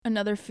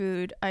Another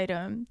food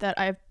item that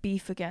I have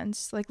beef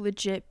against, like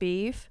legit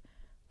beef,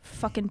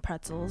 fucking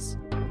pretzels.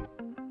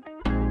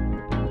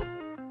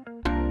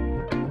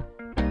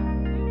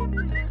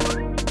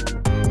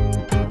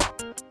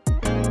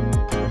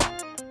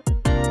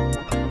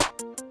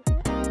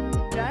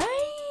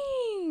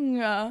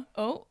 Dang!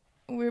 Oh,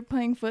 we're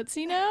playing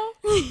footsie now?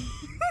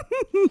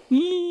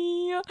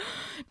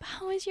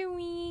 How was your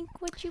week?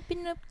 What you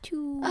been up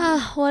to?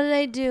 What did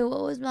I do?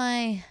 What was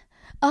my...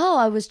 Oh,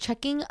 I was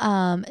checking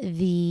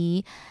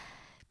the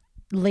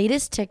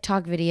latest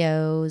TikTok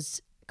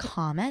videos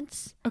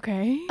comments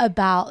Okay.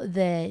 about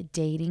the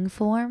dating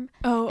form.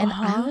 Oh, And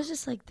I was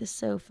just like, this is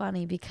so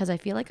funny because I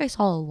feel like I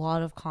saw a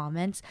lot of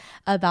comments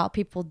about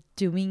people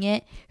doing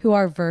it who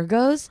are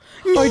Virgos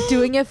or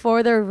doing it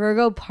for their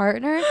Virgo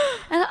partner.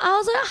 And I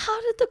was like,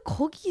 how did the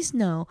cookies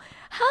know?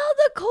 How did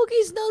the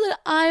cookies know that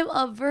I'm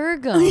a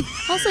Virgo? I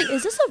was like,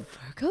 is this a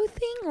Virgo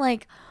thing?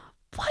 Like,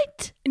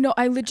 what? No,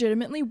 I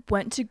legitimately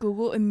went to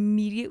Google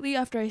immediately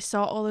after I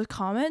saw all the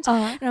comments,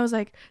 and I was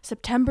like,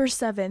 September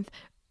 7th,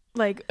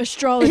 like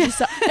astrology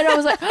stuff, and I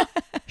was like,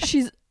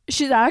 she's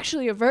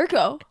actually a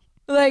Virgo.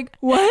 Like,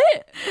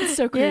 what? It's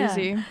so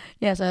crazy.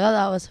 Yeah, so I thought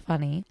that was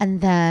funny.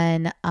 And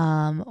then,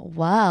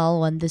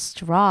 well, when this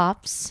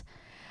drops,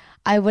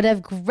 I would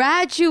have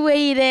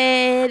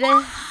graduated.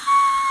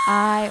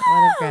 I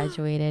would have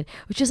graduated,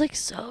 which is like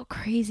so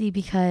crazy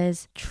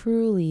because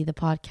truly the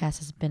podcast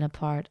has been a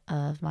part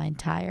of my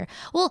entire...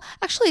 Well,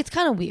 actually, it's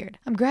kind of weird.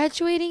 I'm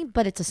graduating,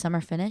 but it's a summer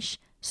finish.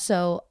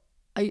 So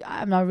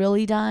I'm not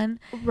really done.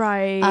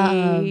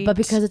 Right. But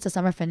because it's a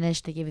summer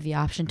finish, they give you the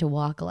option to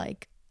walk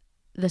like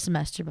the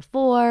semester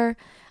before.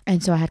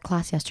 And so I had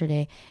class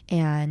yesterday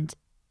and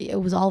it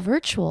was all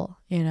virtual,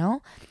 you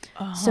know?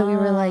 So we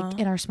were like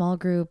in our small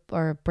group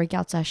or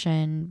breakout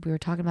session, we were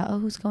talking about,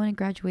 who's going to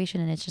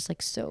graduation? And it's just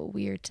like so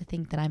weird to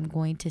think that I'm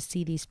going to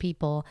see these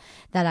people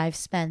that I've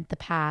spent the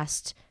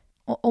past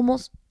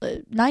almost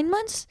 9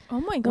 months Oh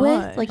my gosh.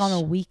 with, like on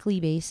a weekly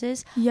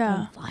basis.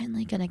 Yeah. I'm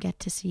finally going to get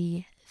to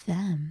see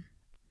them.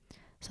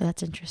 So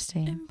that's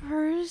interesting. In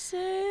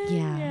person.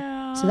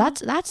 Yeah. So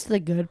that's the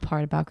good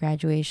part about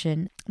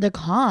graduation. The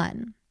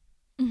con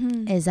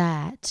is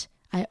that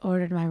I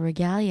ordered my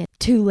regalia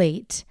too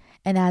late.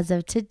 And as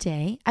of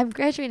today, I'm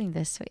graduating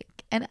this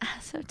week. And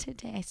as of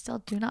today, I still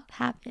do not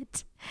have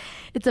it.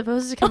 It's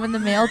supposed to come in the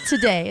mail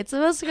today.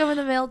 So it'll come in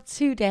the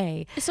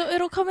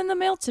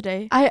mail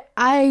today.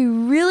 I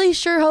really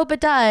sure hope it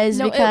does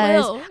No,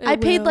 because it will. I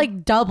paid will.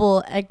 like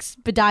double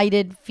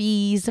expedited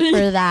fees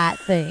for that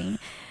thing.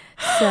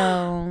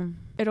 So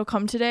It'll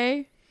come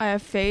today. I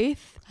have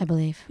faith. I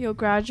believe. You'll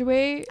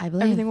graduate. I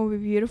believe. Everything will be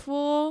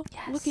beautiful.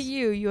 Yes. Look at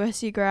you,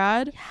 USC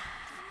grad.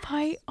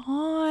 Fight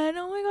on.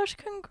 Oh my gosh,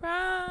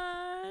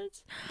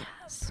 congrats.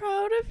 Yes. I'm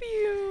proud of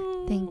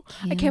you. Thank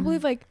you. I can't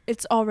believe like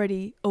it's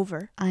already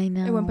over. I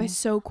know. It went by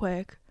so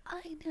quick.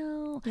 I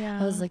know. Yeah.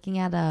 I was looking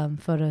at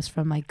photos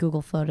from my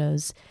Google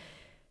Photos.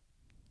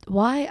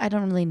 Why? I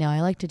don't really know.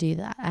 I like to do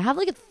that. I have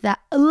like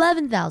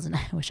 11,000.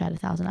 I wish I had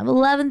 1,000. I have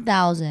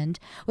 11,000,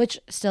 which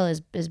still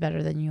is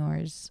better than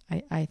yours,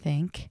 I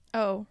think.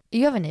 Oh,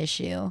 You have an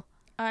issue.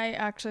 I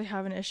actually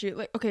have an issue.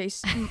 Like, okay,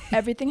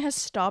 everything has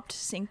stopped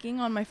syncing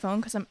on my phone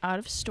because I'm out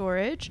of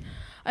storage.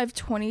 I have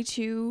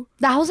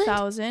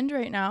 22,000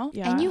 right now.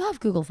 Yeah. And you have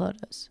Google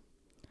Photos.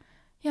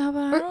 Yeah,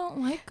 but I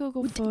don't like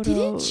Google Photos.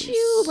 Didn't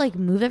you like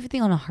move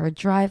everything on a hard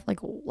drive? Like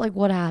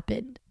what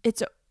happened?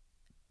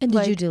 And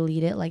did you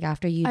delete it like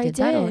after you did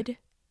that? I did.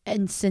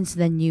 And since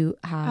then you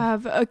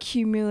have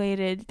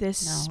accumulated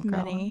this No,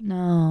 girl. many.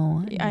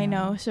 No. I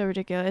know, so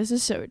ridiculous.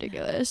 It's so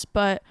ridiculous.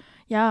 But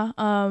yeah,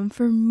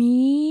 for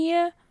me,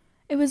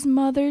 it was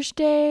Mother's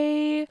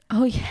Day.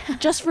 Oh yeah.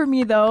 Just for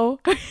me though.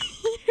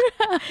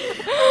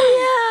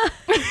 Oh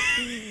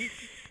yeah.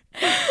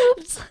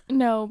 Oops.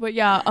 No, but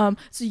yeah,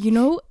 so you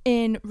know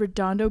in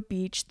Redondo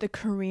Beach, the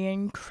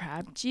Korean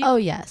crab Jeep? Oh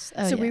yes.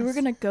 So we were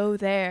gonna go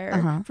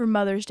there for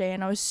Mother's Day,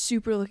 and I was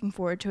super looking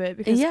forward to it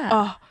because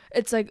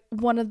it's like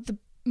one of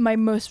my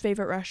most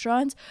favorite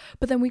restaurants.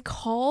 But then we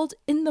called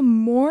in the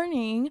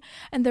morning,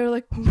 and they're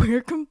like,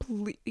 we're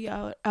completely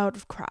out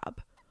of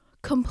crab,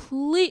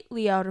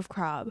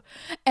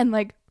 and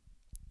like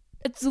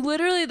it's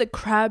literally the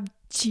crab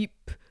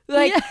Jeep.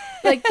 Like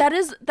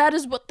that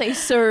is what they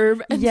serve.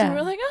 And so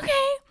we're like,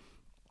 okay.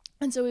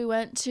 And so we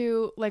went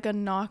to like a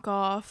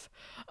knockoff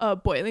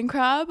boiling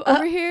crab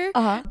over here.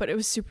 But it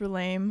was super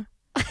lame.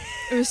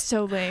 It was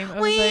so lame. I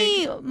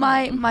was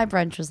like, my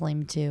brunch was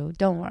lame too.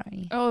 Don't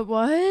worry. oh, it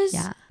was?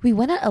 Yeah. We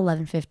went at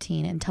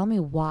 11:15 and tell me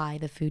why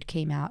the food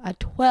came out at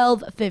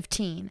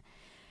 12:15.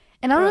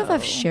 And I don't know if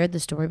I've shared the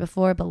story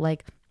before, but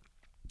like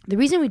the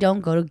reason we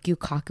don't go to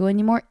Gyukaku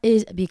anymore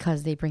is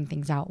because they bring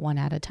things out one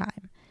at a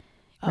time.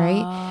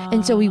 Right?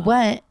 And so we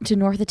went to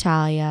North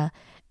Italia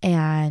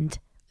and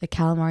the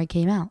calamari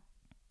came out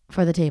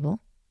for the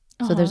table.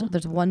 So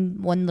there's one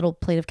little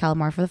plate of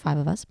calamari for the 5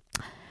 of us.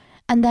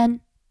 And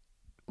then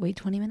wait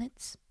 20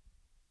 minutes.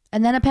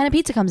 And then a pan of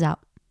pizza comes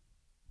out.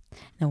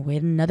 Now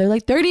wait another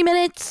like 30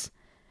 minutes.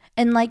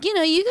 And like, you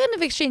know, you kind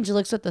of exchange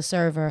looks with the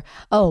server.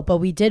 Oh, but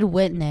we did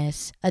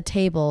witness a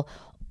table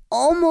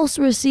almost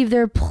receive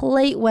their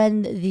plate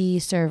when the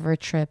server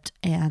tripped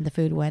and the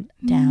food went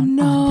down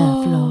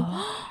on the floor.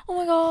 Oh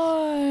my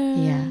gosh.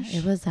 Yeah,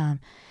 it was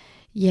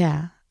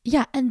yeah.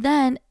 And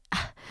then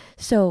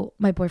so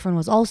my boyfriend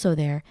was also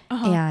there,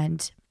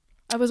 and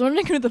I was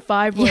wondering who the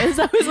 5 was.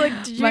 I was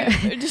like, did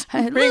you just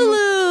bring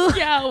Lulu?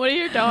 Yeah, what are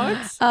your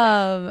dogs?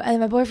 And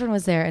my boyfriend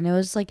was there, and it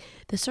was like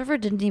the server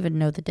didn't even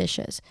know the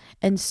dishes,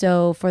 and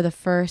so for the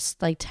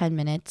first like 10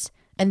 minutes,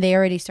 and they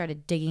already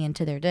started digging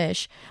into their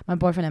dish. My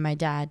boyfriend and my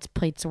dad's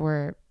plates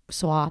were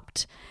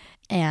swapped,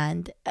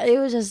 and it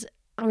was just,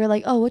 we were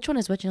like, oh, which one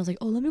is which? And I was like,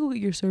 oh, let me go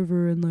get your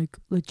server and like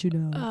let you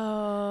know.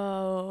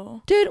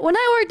 Oh, dude, when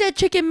I worked at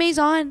Chicken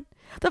Maison,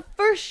 the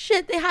first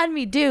shit they had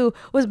me do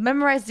was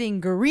memorize the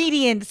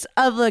ingredients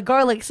of the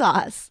garlic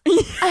sauce.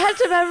 I had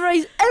to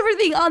memorize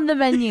everything on the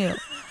menu.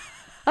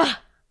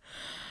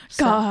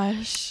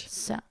 Gosh.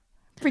 So.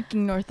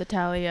 Freaking North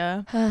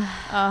Italia.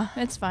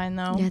 It's fine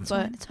though. Yeah, it's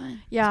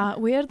fine. Yeah,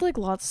 we had like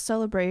lots of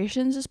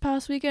celebrations this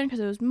past weekend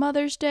because it was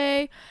Mother's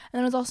Day, and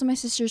then it was also my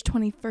sister's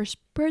 21st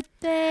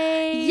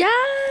birthday.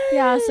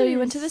 Yeah, so we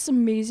went to this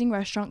amazing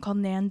restaurant called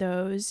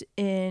Nando's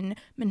in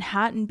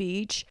Manhattan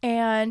Beach,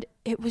 and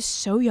it was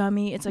so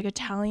yummy. It's like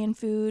Italian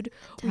food.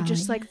 We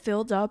just like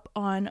filled up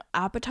on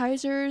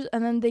appetizers,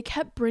 and then they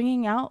kept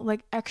bringing out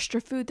like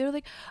extra food. They were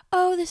like,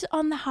 oh, this is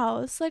on the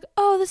house. Like,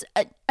 oh, this,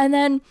 and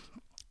then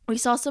we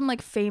saw some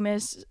like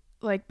famous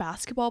like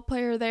basketball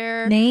player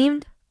there.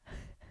 Named?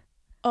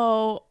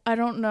 Oh, I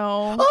don't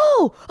know.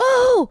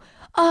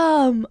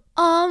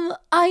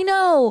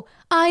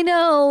 I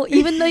know.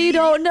 Even though you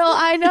don't know,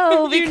 I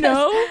know. You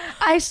know?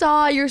 I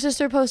saw your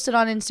sister posted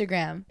on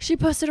Instagram. She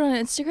posted on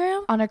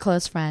Instagram? On her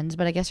close friends,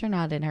 but I guess you're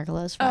not in her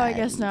close friends. Oh, I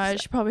guess not.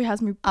 She probably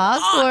has me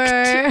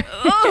awkward.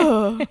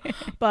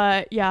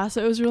 But yeah,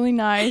 so it was really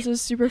nice. It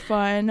was super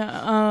fun.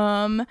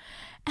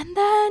 And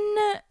then,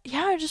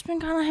 yeah, I've just been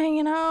kind of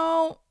hanging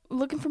out,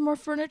 looking for more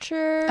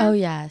furniture. Oh,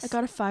 yes. I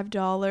got a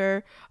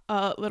 $5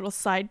 little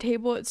side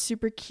table. It's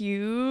super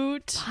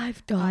cute.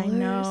 $5? I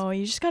know.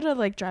 You just got to,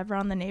 like, drive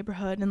around the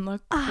neighborhood and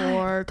look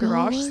for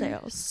garage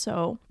sales.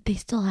 So they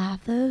still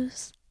have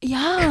those?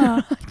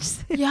 Yeah.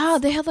 Yeah,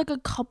 they had, like, a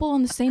couple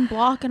on the same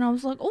block, and I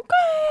was like, okay.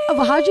 Oh,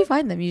 but how'd you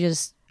find them? You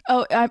just...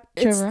 Oh,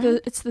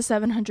 it's the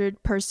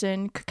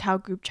 700-person cacao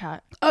group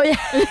chat. Oh,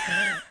 yeah.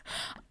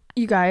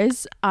 You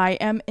guys, I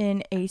am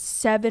in a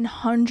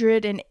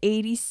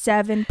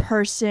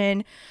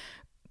 787-person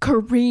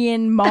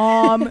Korean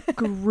mom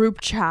group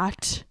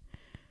chat.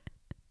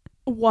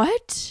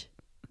 What?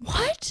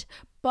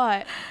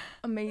 But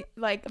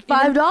like $5.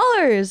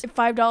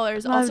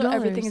 $5. Also,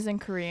 everything is in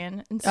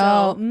Korean, and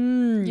so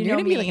you're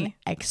gonna be like an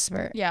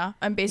expert. Yeah,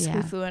 I'm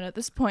basically fluent at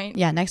this point.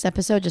 Yeah, next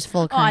episode just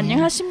full Korean.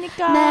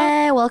 안녕하십니까?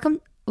 네,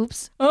 welcome.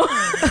 Oops.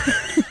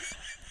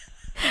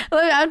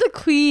 I'm the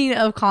queen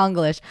of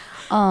Konglish.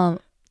 I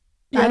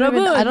don't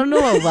even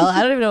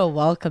know what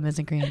welcome is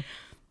in Korean.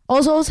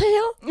 어서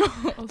오세요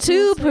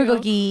to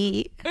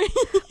bulgogi.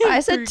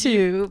 I said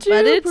two,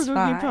 but it's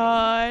fine.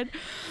 Pod.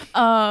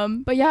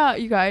 But yeah,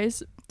 you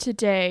guys,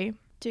 today,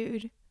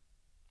 dude,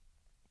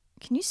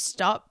 can you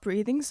stop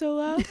breathing so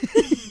loud?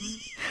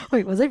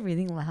 Wait, was I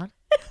breathing loud?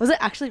 Was I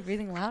actually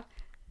breathing loud?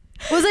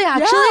 Was I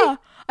actually? Yeah,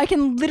 I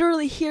can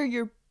literally hear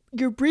your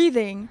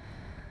breathing.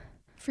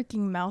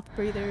 Freaking mouth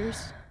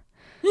breathers.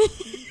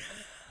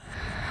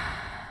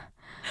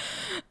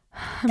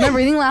 Am I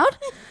breathing loud?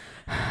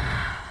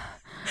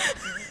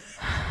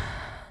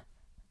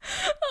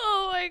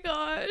 Oh my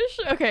gosh.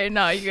 Okay,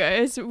 now you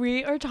guys,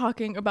 we are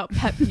talking about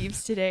pet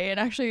peeves today, and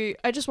actually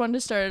I just wanted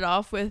to start it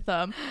off with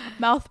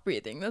mouth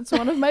breathing. That's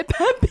one of my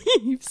pet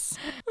peeves.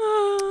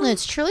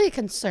 It's truly a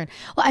concern.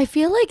 Well, I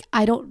feel like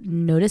I don't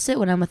notice it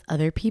when I'm with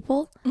other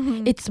people.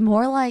 Mm-hmm. It's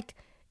more like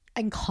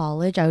in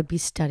college I would be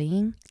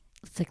studying.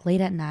 It's like late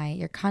at night,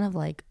 you're kind of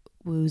like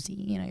woozy,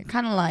 you know, you're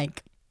kind of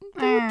like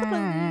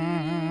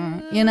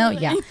you know,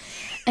 yeah.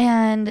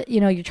 And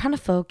you know, you're trying to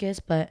focus,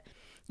 but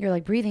you're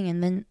like breathing,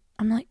 and then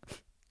I'm like,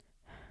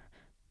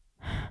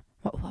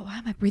 why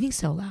am I breathing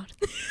so loud?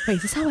 Wait,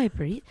 is this how I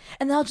breathe?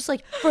 And then I'll just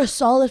like for a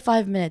solid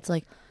 5 minutes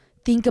like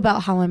think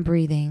about how I'm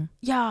breathing.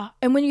 Yeah,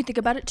 and when you think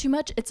about it too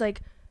much, it's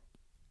like,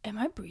 am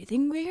I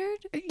breathing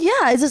weird?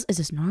 Yeah, is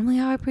this normally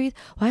how I breathe?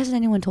 Why hasn't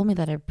anyone told me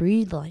that I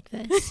breathe like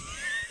this?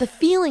 The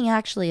feeling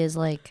actually is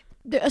like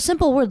a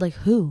simple word like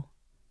who,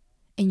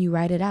 and you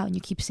write it out and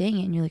you keep saying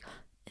it and you're like,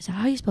 is that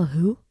how you spell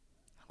who?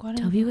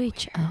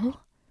 WHO?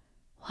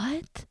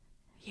 What?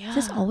 Yeah. Is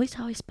this always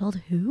how I spelled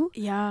who?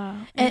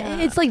 Yeah.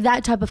 And it's like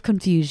that type of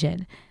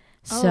confusion.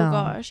 So. Oh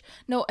gosh.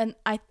 No, and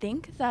I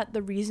think that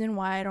the reason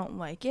why I don't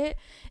like it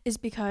is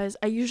because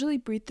I usually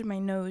breathe through my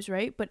nose,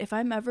 right? But if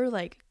I'm ever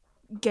like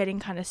getting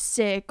kind of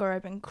sick or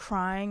I've been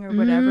crying or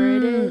whatever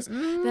it is,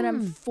 then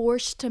I'm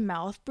forced to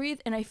mouth breathe,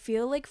 and I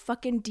feel like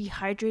fucking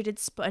dehydrated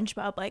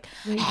SpongeBob, like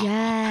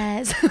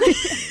yes.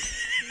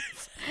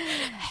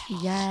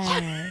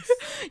 Yes.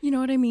 You know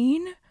what I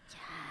mean? Yes.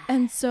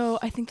 And so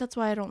I think that's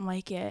why I don't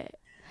like it.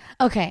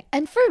 Okay,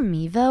 and for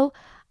me though,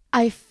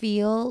 I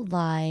feel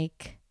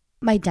like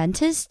my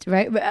dentist,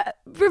 right?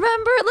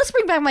 Remember? Let's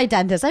bring back my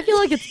dentist. I feel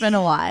like it's been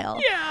a while.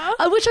 Yeah.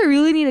 Which I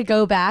really need to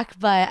go back,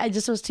 but I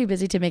just was too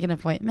busy to make an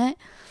appointment.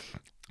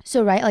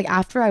 So, right, like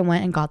after I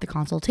went and got the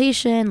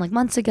consultation like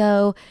months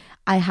ago,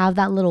 I have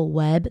that little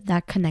web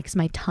that connects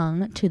my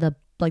tongue to the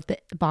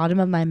bottom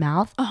of my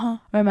mouth.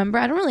 Remember?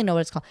 I don't really know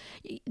what it's called.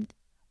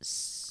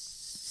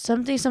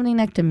 Something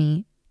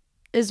nectomy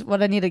is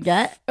what I need to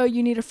get. Oh,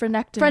 you need a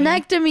frenectomy.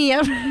 Frenectomy.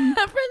 A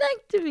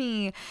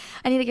frenectomy.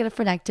 I need to get a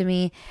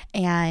frenectomy,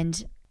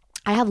 and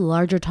I have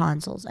larger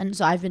tonsils. And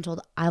so I've been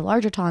told I have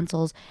larger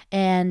tonsils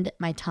and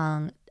my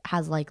tongue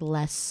has like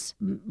less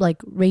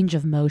like range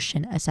of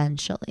motion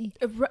essentially.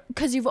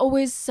 Because you've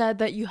always said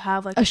that you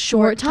have like a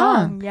short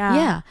tongue. Yeah.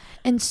 Yeah.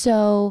 And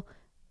so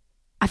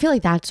I feel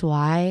like that's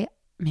why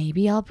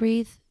maybe I'll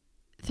breathe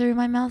through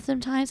my mouth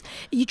sometimes.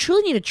 You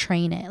truly need to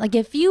train it. Like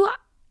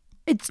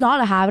it's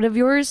not a habit of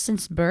yours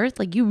since birth,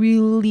 like you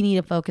really need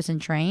to focus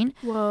and train.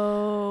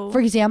 Whoa.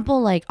 For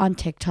example, like on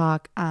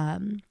TikTok,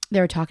 they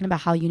were talking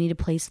about how you need to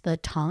place the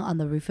tongue on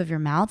the roof of your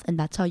mouth, and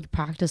that's how you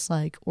practice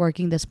like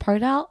working this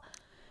part out,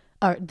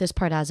 or this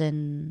part as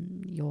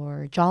in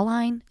your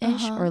jawline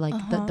ish, or like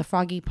the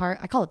froggy part.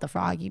 I call it the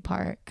froggy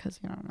part because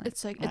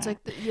it's like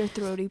your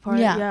throaty part.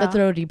 Yeah, the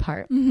throaty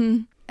part.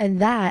 And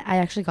that I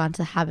actually got into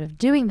the habit of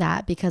doing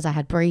that because I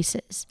had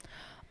braces.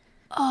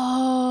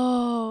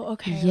 Oh,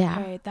 okay. Yeah.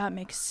 Okay, that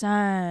makes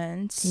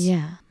sense.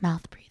 Yeah,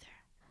 mouth breather.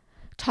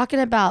 Talking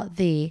about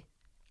dude,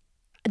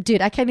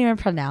 I can't even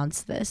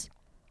pronounce this.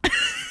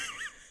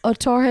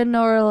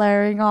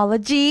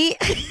 Otorhinolaryngology.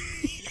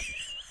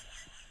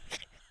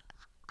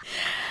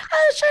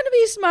 I was trying to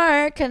be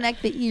smart.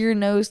 Connect the ear,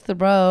 nose,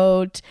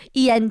 throat.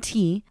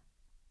 ENT.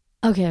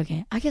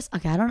 Okay. I guess I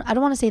don't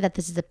want to say that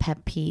this is a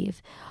pet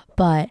peeve,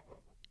 but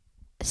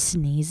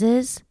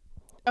sneezes.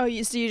 Oh,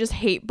 so you just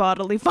hate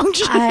bodily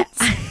functions?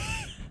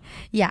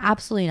 Yeah,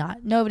 absolutely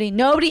not.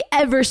 Nobody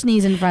ever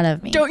sneeze in front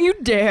of me. Don't you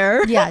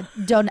dare. Yeah,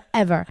 don't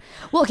ever.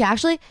 Well, okay,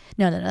 actually,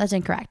 no, that's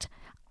incorrect.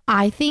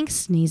 I think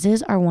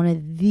sneezes are one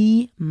of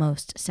the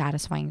most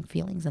satisfying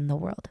feelings in the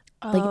world.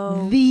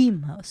 Like the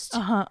most.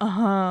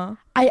 I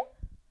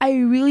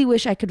really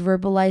wish I could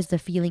verbalize the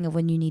feeling of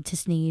when you need to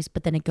sneeze,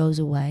 but then it goes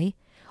away.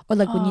 Or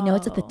like when you know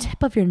it's at the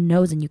tip of your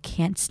nose and you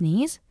can't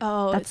sneeze.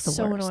 Oh, that's it's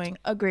so worst. annoying.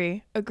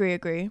 Agree.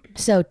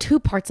 So 2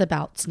 parts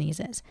about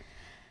sneezes.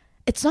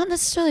 It's not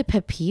necessarily a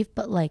pet peeve,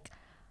 but like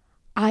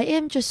I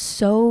am just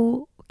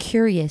so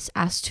curious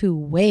as to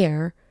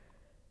where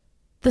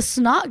the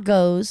snot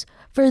goes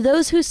for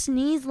those who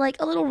sneeze like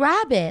a little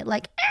rabbit.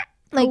 Like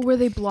where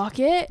they block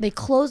it? They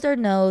close their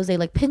nose, they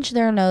like pinch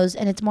their nose,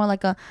 and it's more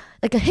like a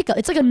hiccup.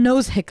 It's like a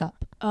nose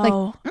hiccup.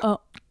 Oh.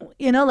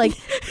 Like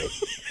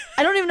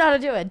I don't even know how to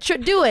do it.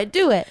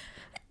 Do it.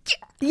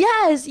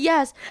 Yes.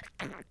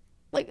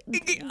 Like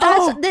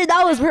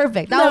that was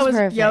perfect. That was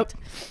perfect. Yep.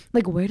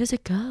 Like where does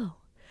it go?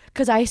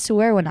 Because I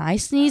swear when I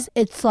sneeze,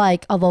 it's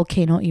like a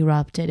volcano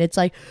erupted. It's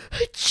like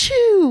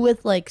achoo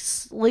with like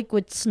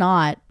liquid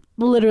snot,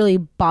 literally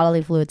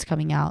bodily fluids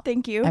coming out.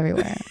 Thank you.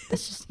 Everywhere.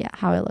 That's just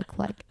how it looked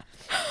like.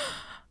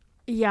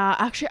 Yeah,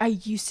 actually, I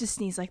used to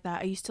sneeze like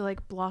that. I used to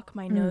like block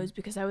my nose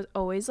because I was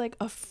always like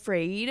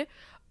afraid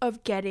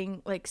of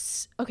getting like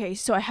okay,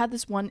 so I had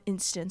this one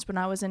instance when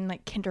I was in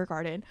like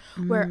kindergarten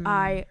where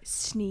I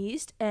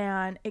sneezed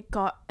and it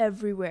got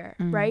everywhere,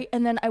 right?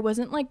 And then I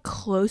wasn't like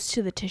close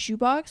to the tissue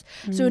box,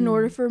 so in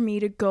order for me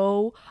to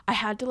go, I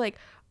had to like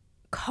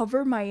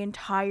cover my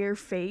entire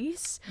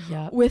face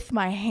with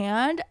my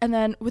hand, and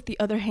then with the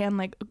other hand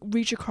like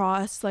reach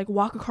across, like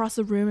walk across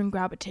the room and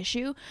grab a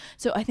tissue.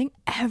 So I think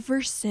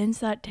ever since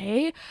that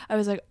day I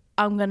was like,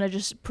 I'm gonna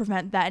just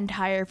prevent that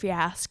entire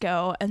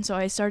fiasco. And so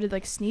I started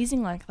like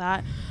sneezing like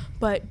that.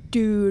 But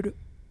dude,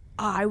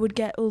 I would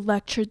get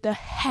lectured the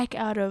heck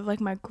out of.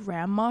 Like my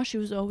grandma, she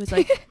was always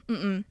like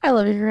I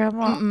love your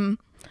grandma.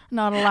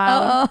 Not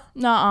allowed.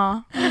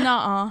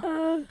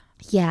 Nuh-uh.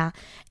 Yeah.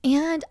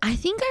 And I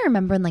think I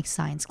remember in like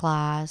science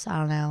class, I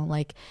don't know,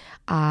 like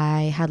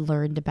I had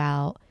learned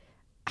about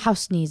how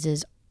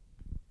sneezes,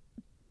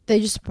 they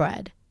just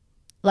spread.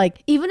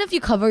 Like even if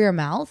you cover your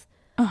mouth,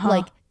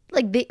 like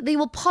they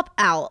will pop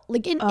out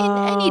like in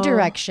any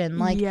direction.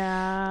 Like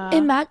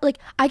like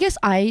I guess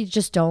I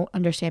just don't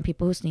understand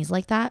people who sneeze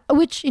like that,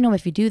 which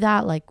if you do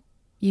that, like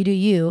you do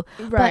you,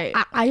 right?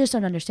 But I just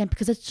don't understand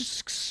because it's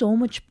just so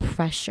much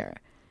pressure.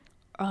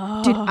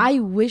 Dude, I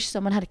wish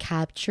someone had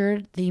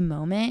captured the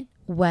moment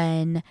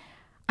when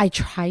I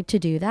tried to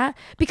do that,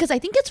 because I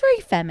think it's very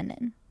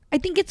feminine. I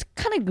think it's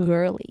kind of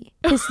girly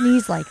to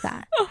sneeze like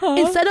that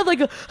instead of like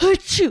a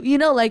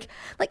achoo, like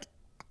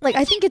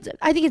I think it's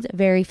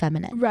very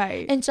feminine.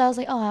 Right. And so I was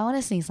like, oh, I want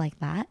to sneeze like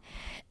that.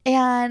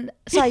 And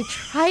so I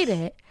tried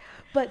it,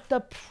 but the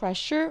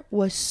pressure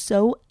was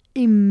so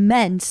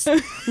immense.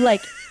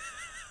 Like,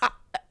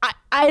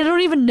 I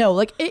don't even know.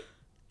 Like,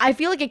 I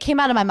feel like it came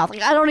out of my mouth.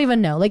 Like, I don't even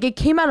know. Like, it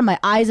came out of my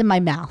eyes and my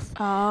mouth.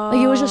 Like,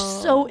 it was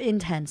just so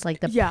intense.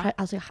 Like, I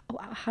was like,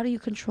 how do you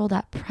control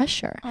that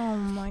pressure? Oh,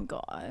 my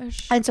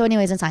gosh. And so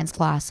anyways, in science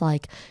class,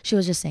 like, she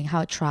was just saying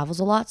how it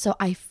travels a lot. So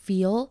I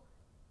feel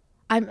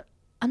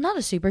I'm not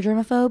a super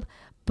germaphobe,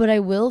 but I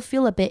will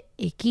feel a bit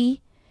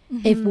icky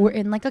if we're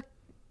in like a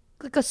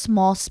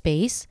small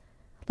space,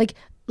 like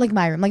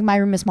my room. Like my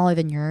room is smaller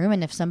than your room,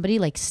 and if somebody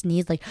like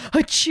sneezed like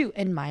achoo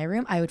in my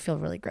room, I would feel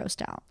really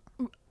grossed out.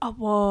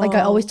 Whoa. Like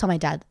I always tell my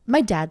dad.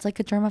 My dad's like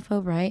a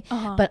germaphobe, right?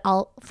 Uh-huh. But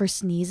for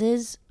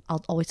sneezes,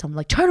 I'll always tell him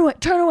like turn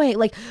away,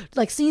 like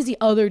sneeze the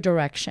other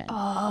direction.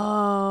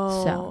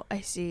 Oh, So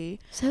I see.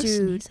 So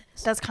Dude, sneezes.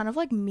 that's kind of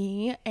like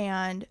me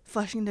and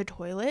flushing the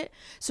toilet.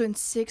 So in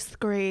 6th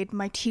grade,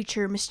 my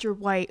teacher, Mr.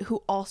 White,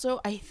 who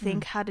also I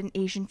think had an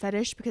Asian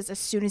fetish, because as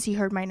soon as he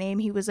heard my name,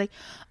 he was like,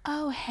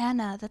 "Oh,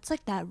 Hannah, that's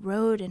like that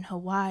road in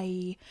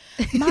Hawaii.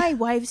 My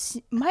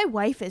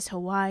wife is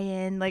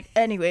Hawaiian." Like,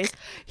 anyways,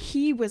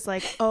 he was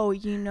like, "Oh,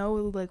 you know,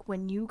 like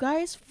when you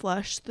guys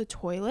flush the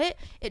toilet,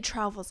 it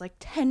travels like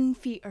 10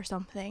 feet or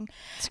something."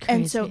 It's crazy.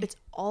 And so it's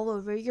all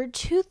over your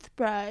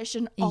toothbrush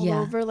and all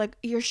Yeah. over like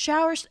your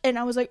showers. And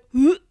I was like,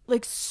 "Ugh,"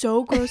 like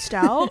so grossed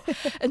out.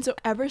 And so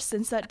ever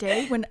since that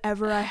day,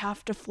 whenever I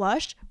have to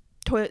flush,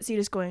 toilet seat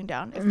is going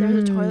down. If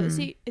there's a toilet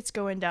seat, it's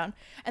going down.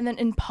 And then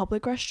in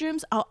public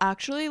restrooms, I'll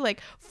actually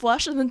like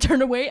flush and then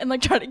turn away and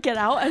like try to get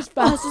out as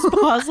fast as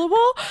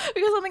possible,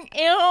 because I'm like,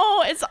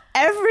 ew, it's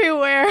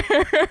everywhere.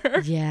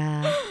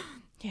 Yeah.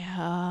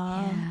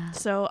 Yeah.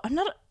 So I'm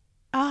not.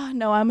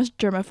 No, I'm a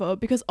germaphobe,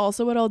 because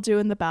also what I'll do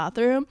in the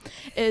bathroom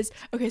is,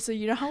 okay, so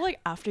you know how like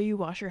after you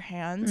wash your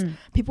hands,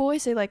 people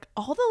always say like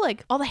all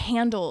the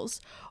handles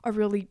are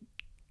really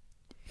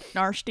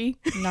nasty.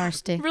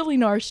 Really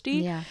nasty.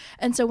 Yeah.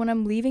 And so when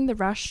I'm leaving the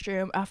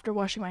restroom after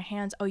washing my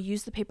hands, I'll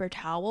use the paper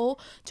towel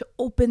to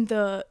open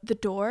the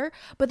door.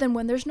 But then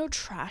when there's no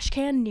trash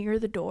can near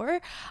the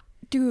door,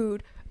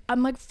 dude,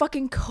 I'm like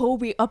fucking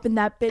Kobe up in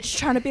that bitch,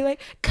 trying to be like,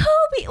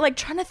 Kobe, like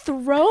trying to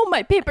throw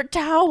my paper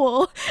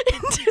towel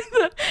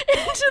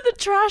into the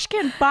trash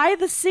can by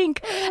the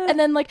sink. And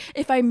then like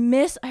if I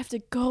miss, I have to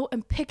go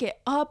and pick it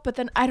up, but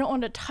then I don't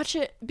want to touch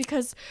it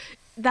because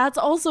that's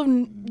also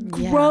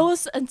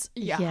gross. And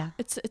Yeah.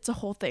 it's a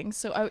whole thing.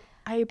 So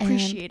I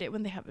appreciate it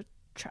when they have a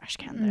trash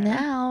can there.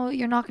 Now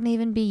you're not going to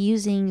even be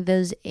using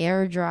those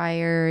air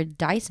dryer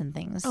Dyson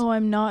things. Oh,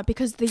 I'm not,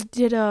 because they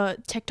did a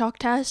TikTok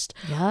test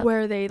Yep.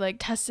 where they like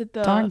tested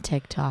the Darn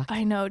TikTok.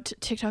 I know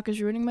TikTok is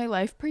ruining my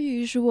life per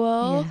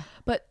usual. Yeah.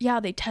 But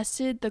yeah, they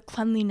tested the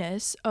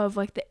cleanliness of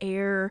like the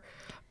air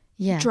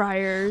Yeah.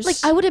 dryers. Like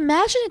I would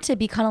imagine it to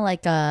be kind of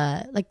like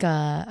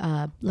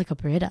a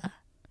Brita,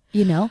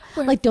 you know?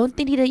 Where- Like don't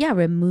they need to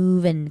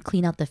remove and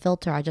clean out the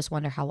filter? I just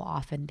wonder how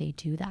often they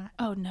do that.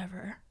 Oh,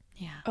 never.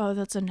 Yeah. Oh,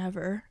 that's a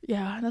never.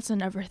 Yeah, that's a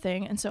never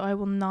thing. And so I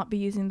will not be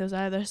using those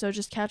either. So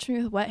just catch me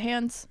with wet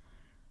hands.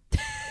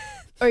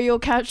 Or you'll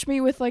catch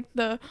me with like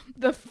the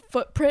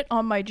footprint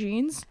on my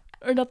jeans.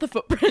 Or not the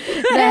footprint.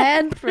 The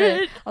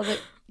handprint. I was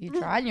like, you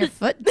drawing your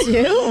foot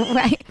too?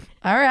 Right.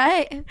 All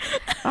right.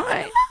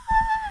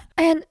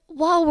 And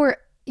while we're,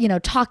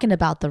 talking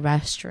about the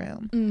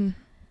restroom.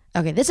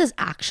 Okay, this is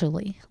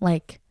actually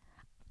like,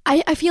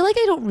 I feel like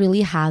I don't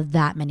really have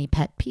that many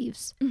pet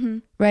peeves,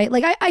 right?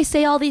 Like I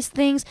say all these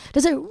things.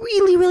 Does it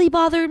really, really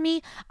bother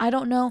me? I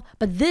don't know.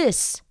 But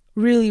this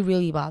really,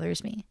 really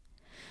bothers me.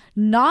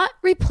 Not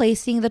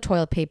replacing the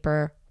toilet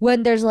paper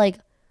when there's like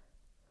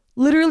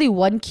literally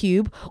one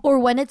cube, or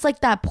when it's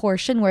like that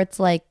portion where it's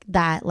like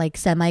that like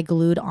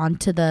semi-glued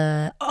onto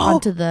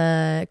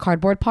the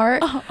cardboard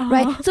part,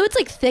 right? So it's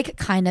like thick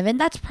kind of, and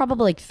that's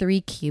probably like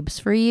 3 cubes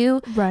for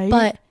you. Right.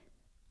 But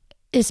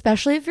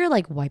especially if you're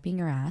like wiping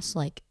your ass,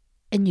 like,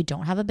 and you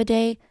don't have a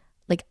bidet,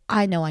 like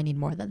I know I need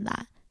more than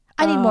that.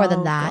 I need more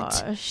than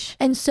that. Gosh.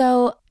 And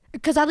so,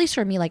 because at least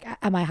for me, like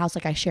at my house,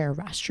 like I share a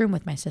restroom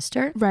with my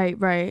sister.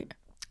 Right.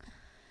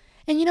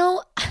 And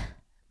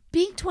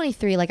being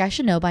 23, like I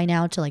should know by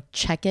now to like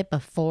check it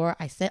before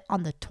I sit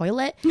on the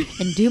toilet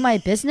and do my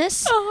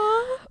business.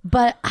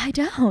 But I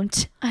don't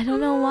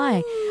know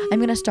why. I'm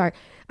going to start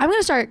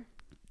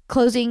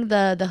closing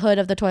the hood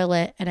of the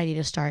toilet, and I need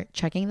to start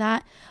checking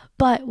that.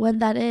 But when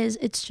that is,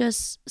 it's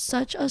just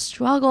such a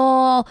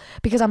struggle,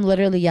 because I'm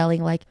literally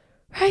yelling like,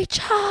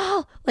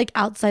 Rachel, like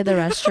outside the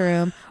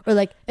restroom, or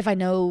like if I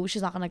know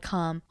she's not gonna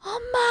come,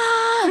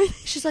 Mama,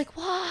 she's like,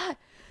 what?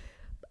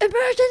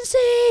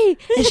 Emergency!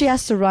 And she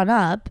has to run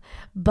up.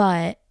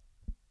 But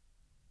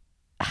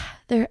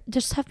there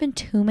just have been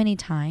too many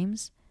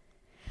times.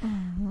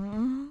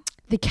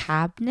 The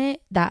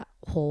cabinet that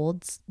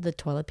holds the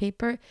toilet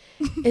paper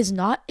is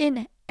not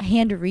in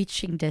hand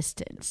reaching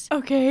distance.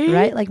 Okay.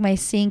 Right? Like my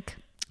sink,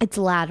 it's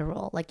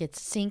lateral. Like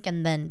it's sink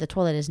and then the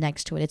toilet is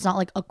next to it. It's not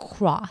like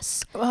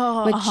across.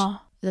 Which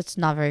that's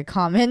not very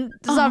common.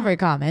 It's not very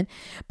common.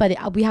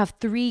 But we have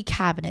 3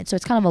 cabinets, so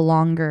it's kind of a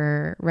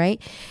longer, right?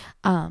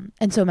 And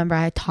so remember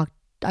I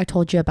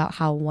told you about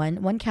how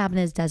one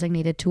cabinet is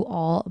designated to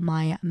all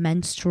my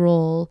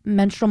menstrual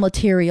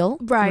material.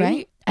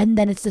 Right? And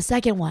then it's the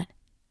second one.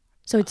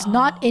 So it's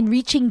not in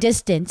reaching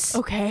distance.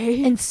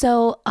 Okay. And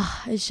so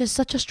it's just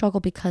such a struggle,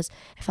 because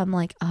if I'm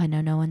like, I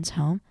know no one's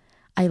home,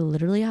 I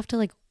literally have to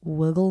like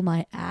wiggle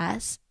my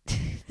ass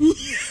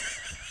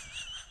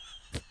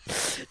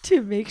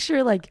to make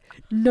sure like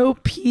no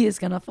pee is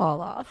gonna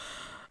fall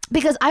off.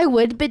 Because I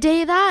would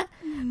bidet that,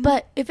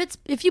 but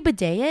if you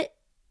bidet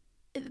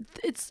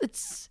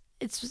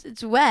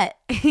it's wet,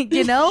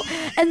 you know?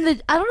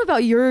 And I don't know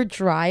about your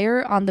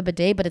dryer on the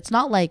bidet, but it's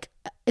not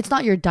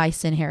your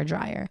Dyson hair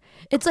dryer.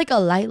 It's like a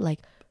light, like,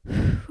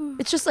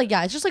 it's just like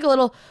a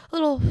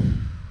little,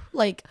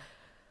 like,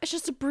 it's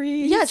just a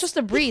breeze. Yeah, it's just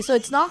a breeze. So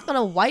it's not going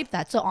to wipe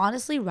that. So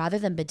honestly, rather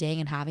than bidetting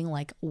and having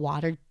like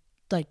water,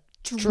 like,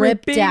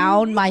 drip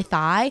down my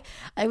thigh,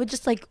 I would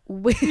just like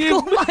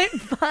wiggle my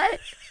butt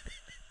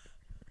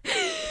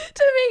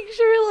to make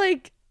sure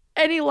like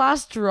any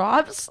last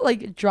drops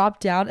like drop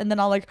down, and then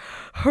I'll like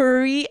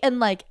hurry and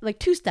like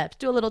 2 steps,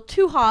 do a little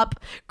 2 hop,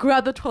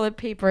 grab the toilet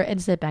paper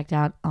and sit back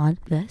down on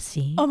the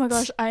seat. Oh my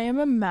gosh, I am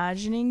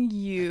imagining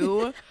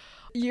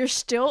you're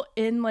still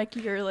in like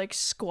your like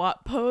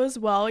squat pose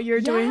while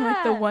you're doing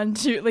like the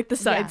 1-2, like the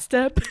side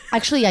step.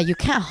 Actually, yeah, you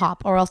can't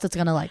hop or else it's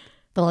gonna like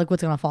the leg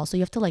was gonna fall. So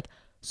you have to like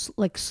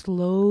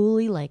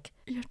slowly like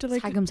you have to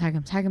like tag him. You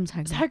have to tag him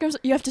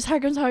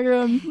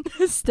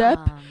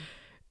step.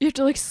 You have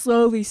to like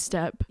slowly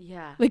step.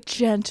 Yeah. Like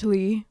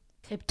gently.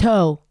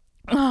 Tiptoe.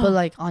 But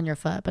like on your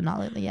foot, but not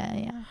like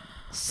yeah.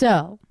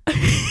 So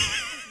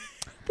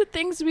the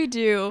things we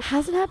do.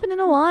 Hasn't happened in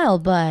a while,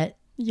 but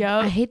yeah.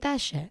 I hate that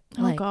shit.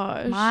 Oh like,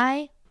 gosh.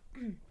 My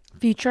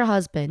future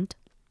husband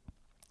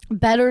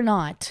better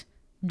not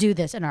do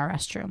this in our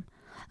restroom.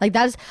 Like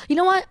that is, you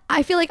know what?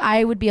 I feel like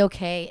I would be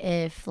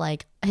okay if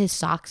like his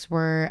socks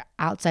were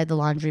outside the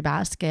laundry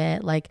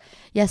basket. Like,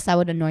 yes, that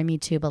would annoy me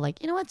too, but like,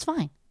 you know what? It's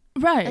fine.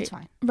 Right. That's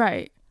fine.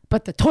 Right.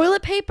 But the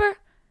toilet paper,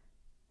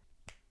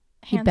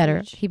 he better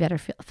reach. fill that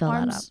up.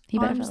 He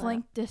better arm's fill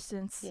length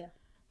distance. Yeah.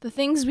 The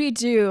things we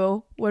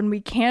do when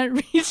we can't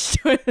reach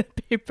toilet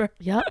paper.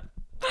 Yep.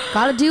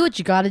 Gotta do what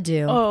you gotta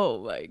do.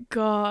 Oh my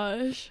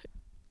gosh.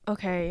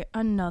 Okay,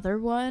 another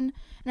one.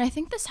 And I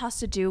think this has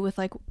to do with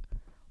like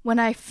when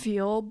I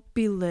feel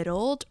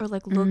belittled or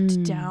like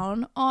looked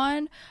down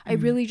on. I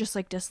really just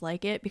like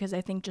dislike it because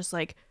I think just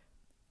like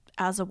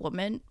as a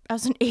woman,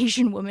 as an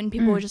Asian woman,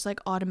 people would just like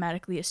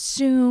automatically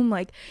assume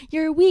like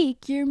you're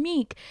weak, you're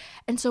meek.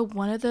 And so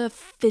one of the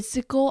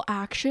physical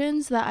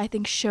actions that I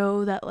think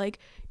show that like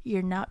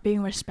you're not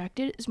being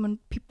respected is when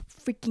people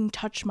freaking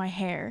touch my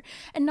hair,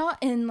 and not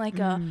in like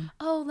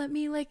oh, let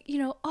me like, you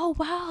know, oh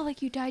wow,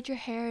 like you dyed your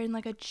hair in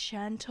like a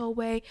gentle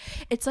way.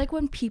 It's like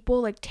when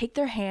people like take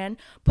their hand,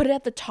 put it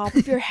at the top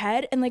of your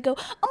head and like go,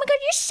 oh my god,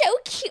 you're so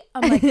cute.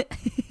 I'm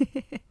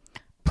like,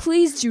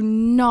 please do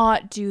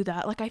not do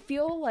that. Like I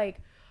feel like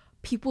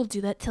people do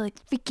that to like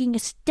freaking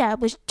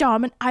establish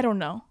dominant. I don't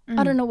know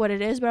what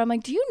it is, but I'm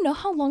like, do you know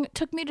how long it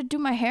took me to do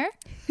my hair?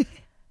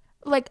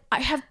 Like I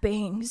have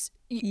bangs.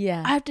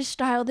 Yeah. I have to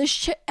style this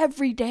shit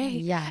every day.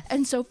 Yes.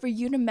 And so for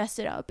you to mess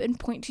it up in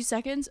 0.2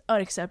 seconds,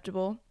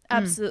 unacceptable.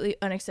 Absolutely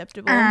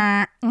unacceptable.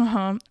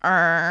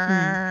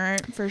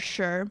 For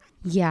sure.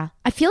 Yeah.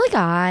 I feel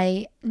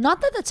like not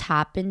that that's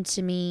happened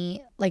to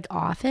me like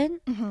often,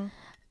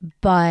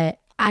 but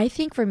I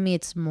think for me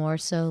it's more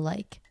so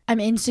like I'm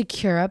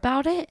insecure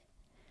about it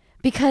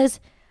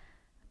because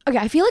okay,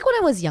 I feel like when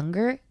I was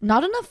younger,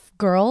 not enough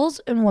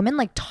girls and women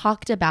like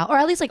talked about, or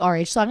at least like our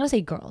age. So I'm gonna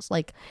say girls,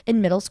 like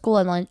in middle school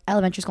and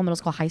elementary school, middle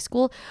school, high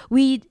school.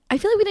 I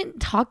feel like we didn't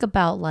talk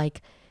about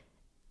like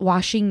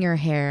washing your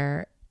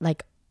hair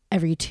like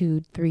every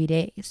 2-3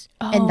 days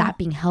and that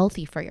being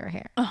healthy for your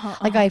hair.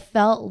 Like I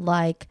felt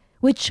like,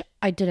 which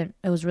I didn't.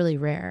 It was really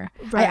rare.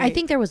 Right. I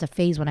think there was a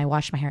phase when I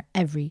washed my hair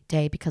every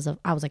day because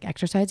I was like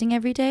exercising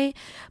every day,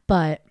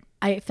 but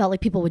I felt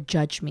like people would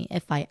judge me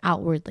if I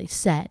outwardly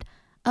said,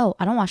 oh,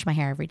 I don't wash my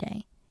hair every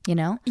day, you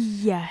know?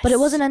 Yes. But it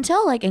wasn't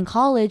until like in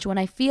college when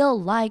I feel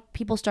like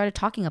people started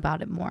talking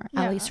about it more,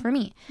 at least for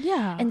me.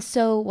 Yeah. And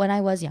so when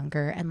I was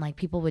younger and like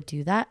people would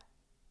do that,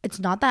 it's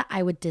not that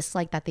I would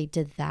dislike that they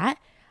did that.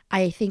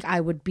 I think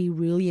I would be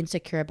really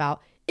insecure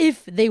about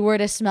if they were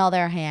to smell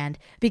their hand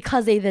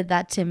because they did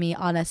that to me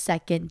on a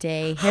second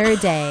day, hair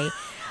day.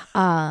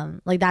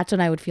 Like that's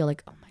when I would feel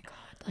like, oh my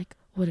God, like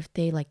what if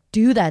they like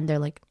do that and they're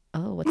like,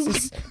 oh, what's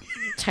this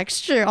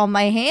texture on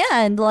my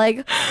hand?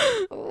 Like,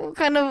 oh,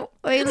 kind of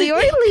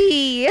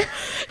oily.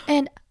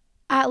 And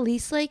at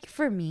least, like,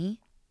 for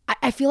me,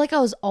 I feel like I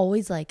was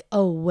always, like,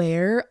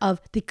 aware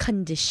of the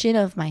condition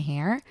of my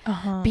hair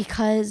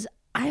because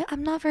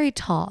I'm not very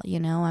tall, you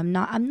know?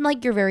 I'm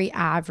like your very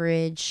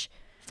average.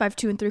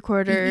 5'2"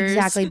 3/4.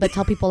 Exactly, but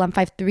tell people I'm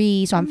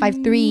 5'3", so I'm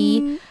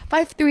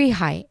 5'3"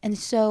 height. And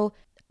so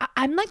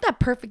I'm like that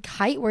perfect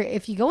height where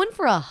if you go in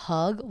for a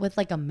hug with,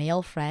 like, a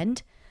male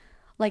friend,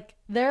 like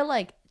they're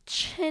like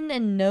chin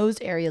and nose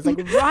areas like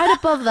right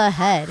above the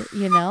head,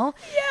 you know?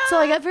 Yeah. So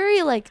I got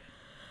very like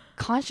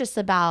conscious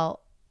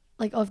about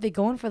like, oh, if they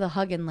go in for the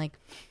hug and like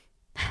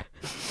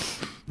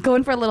go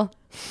in for a little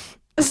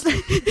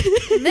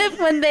sniff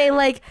when they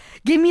like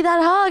give me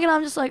that hug, and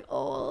I'm just like,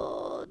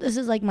 oh, this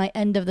is like my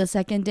end of the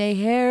second day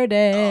hair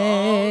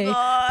day. Oh,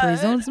 God. Please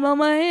don't smell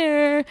my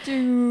hair,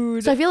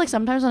 dude. So I feel like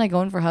sometimes when I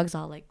go in for hugs,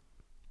 I'll like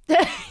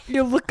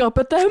you look up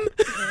at them.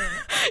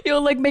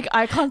 You'll like make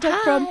eye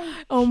contact from.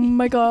 Oh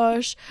my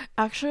gosh.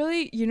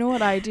 Actually, you know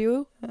what I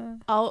do?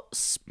 I'll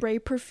spray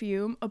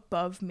perfume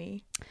above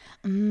me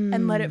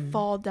and let it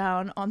fall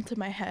down onto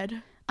my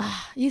head.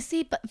 You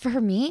see, but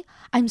for me,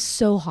 I'm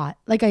so hot.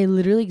 Like I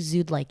literally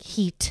exude like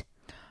heat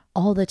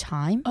all the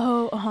time.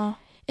 Oh, uh-huh.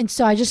 And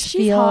so I just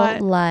feel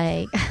hot.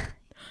 like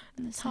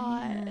It's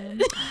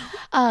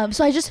hot.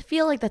 so I just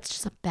feel like that's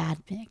just a bad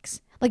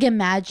mix. Like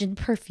imagine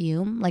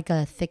perfume, like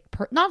a thick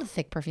not a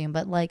thick perfume,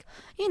 but like,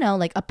 you know,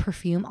 like a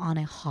perfume on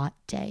a hot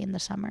day in the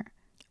summer.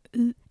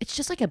 It's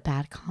just like a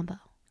bad combo.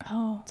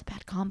 Oh. It's a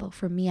bad combo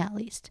for me at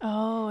least.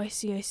 Oh, I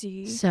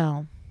see.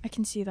 So I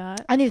can see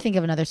that. I need to think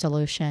of another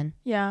solution.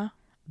 Yeah.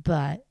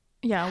 But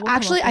Yeah. We'll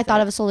actually I thought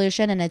of a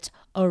solution, and it's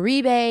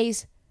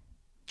Oribe's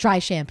dry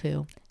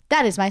shampoo.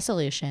 That is my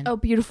solution. Oh,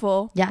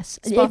 beautiful. Yes.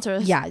 Sponsor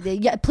us. Yeah.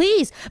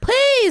 Please.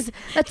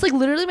 That's like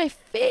literally my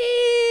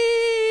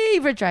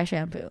favorite dry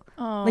shampoo.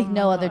 Oh, Like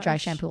no other dry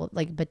gosh. shampoo.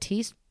 Like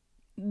Batiste,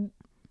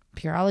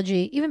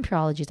 Pureology, even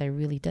Pureologies I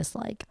really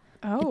dislike.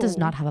 Oh. It does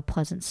not have a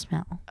pleasant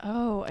smell.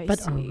 Oh, I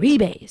But see.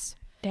 Oribe's.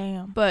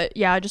 Damn. But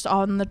yeah, just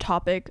on the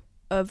topic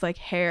of like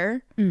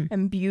hair Mm.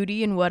 and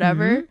beauty and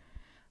whatever, Mm-hmm.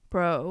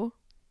 bro.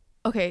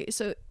 Okay,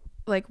 so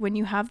like when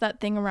you have that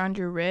thing around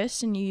your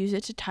wrist and you use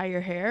it to tie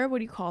your hair, what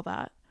do you call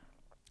that?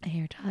 A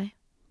hair tie.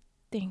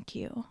 Thank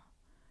you.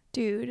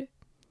 Dude,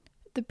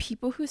 the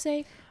people who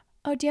say,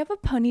 "Oh, do you have a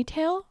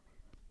ponytail?"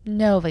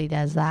 Nobody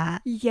does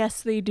that.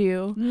 Yes, they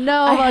do.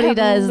 Nobody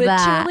does that.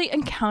 I have literally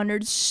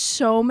encountered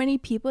so many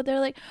people. They're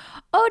like,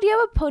 "Oh, do you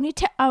have a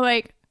ponytail?" I'm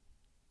like,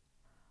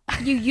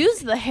 "You use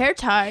the hair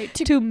tie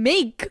to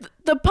make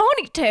the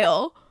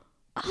ponytail,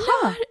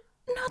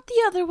 not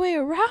the other way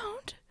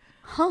around."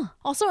 Huh.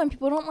 Also, when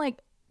people don't like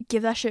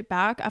give that shit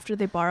back after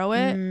they borrow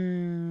it,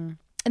 Mm,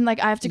 and like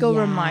I have to go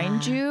yeah.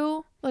 remind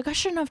you, like I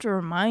shouldn't have to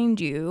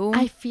remind you.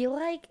 I feel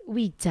like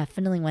we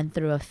definitely went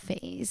through a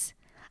phase.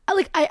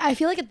 I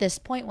feel like at this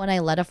point when I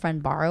let a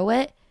friend borrow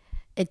it,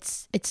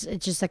 it's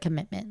just a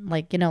commitment.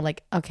 Like, you know,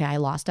 like, okay, I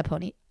lost a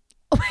pony.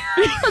 I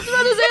was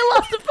about to say I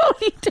lost a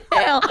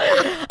ponytail.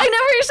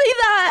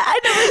 I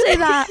never say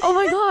that. Oh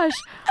my gosh.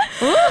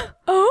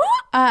 Oh,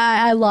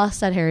 I lost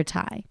that hair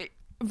tie.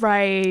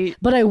 right.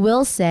 But I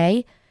will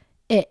say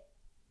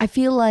I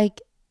feel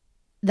like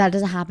that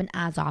doesn't happen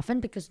as often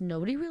because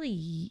nobody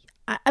really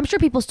I'm sure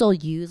people still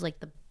use like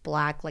the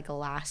black like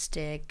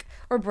elastic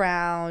or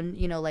brown,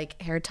 you know,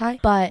 like hair tie.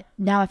 But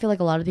now I feel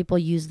like a lot of people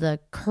use the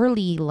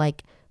curly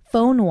like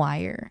phone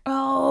wire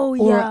Oh,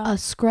 or yeah. a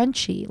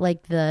scrunchie,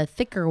 like the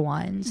thicker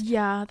ones.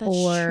 Yeah, that's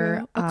or,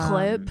 true. A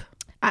clip.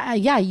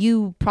 Yeah,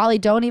 you probably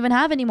don't even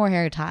have any more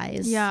hair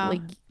ties. Yeah.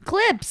 Like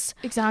clips.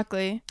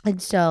 Exactly.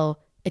 And so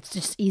it's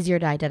just easier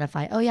to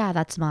identify. Oh yeah,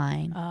 that's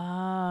mine.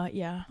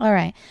 Yeah. All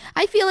right.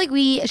 I feel like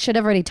we should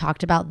have already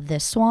talked about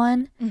this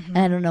one. Mm-hmm. And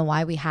I don't know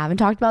why we haven't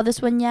talked about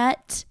this one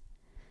yet.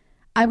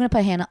 I'm going to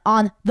put Hannah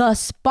on the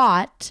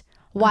spot.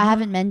 Why I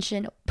haven't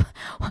mentioned.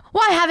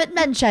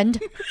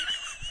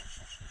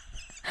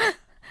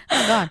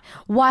 Oh God.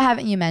 Why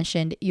haven't you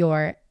mentioned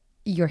your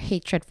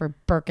hatred for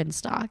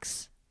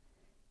Birkenstocks?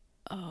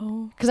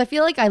 Oh. Because I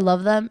feel like I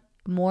love them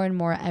more and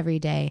more every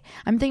day.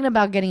 I'm thinking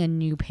about getting a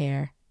new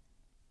pair.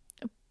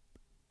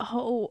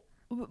 Oh.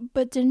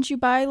 But didn't you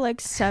buy like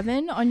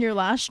 7 on your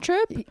last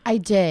trip? I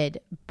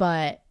did,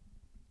 but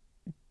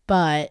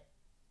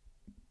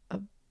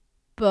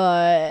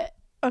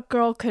A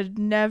girl could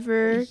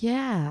never.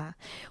 yeah.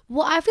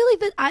 Well, I feel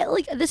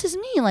like that this is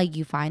me. Like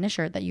you find a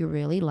shirt that you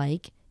really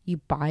like, you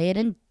buy it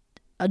in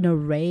an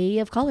array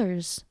of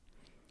colors.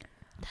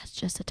 That's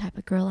just the type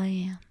of girl I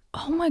am.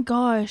 Oh my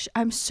gosh,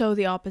 I'm so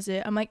the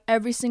opposite. I'm like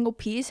every single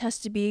piece has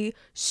to be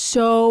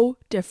so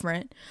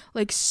different,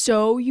 like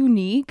so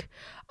unique.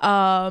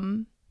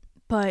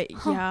 But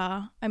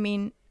yeah, I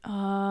mean,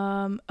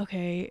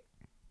 okay.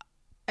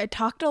 I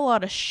talked a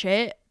lot of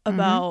shit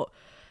about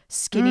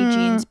skinny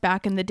jeans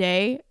back in the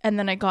day, and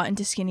then I got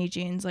into skinny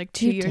jeans like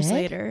 2 You years did?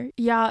 later.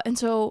 Yeah, and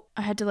so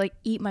I had to like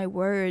eat my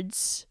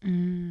words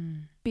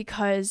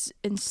because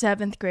in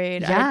 7th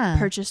grade Yeah. I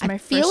purchased I my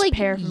feel first like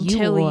pair from you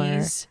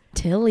Tilly's.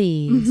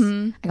 Tilly's.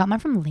 Mhm. I got mine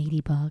from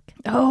Ladybug.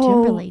 Oh, Do you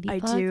remember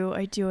Ladybug?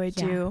 I do.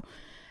 Yeah.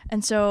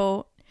 And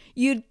so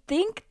you'd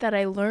think that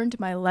I learned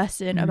my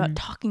lesson about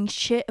talking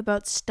shit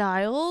about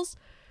styles,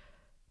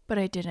 but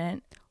I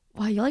didn't.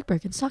 Wow, you like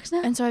Birkenstocks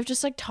now? And so I've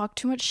just like talked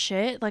too much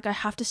shit. Like I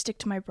have to stick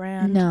to my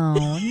brand. No.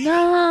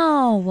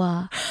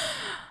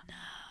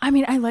 I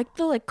mean, I like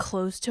the like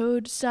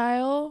closed-toed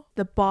style,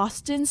 the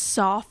Boston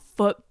soft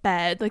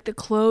footbed, like the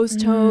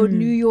closed-toed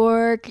New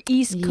York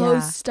East Yeah.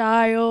 Coast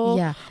style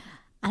Yeah.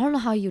 I don't know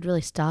how you'd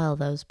really style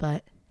those,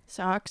 but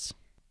socks.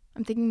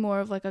 I'm thinking more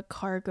of like a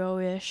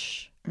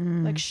cargo-ish,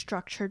 like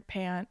structured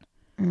pant,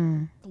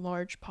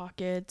 large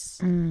pockets,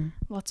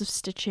 lots of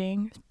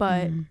stitching.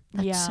 But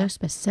that's yeah, so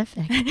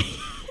specific.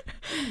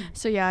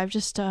 so yeah, I've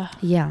just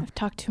Yeah. I've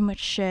talked too much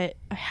shit.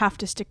 I have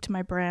to stick to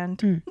my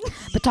brand.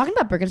 But talking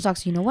about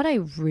Birkenstocks, you know what I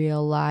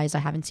realized I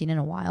haven't seen in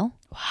a while?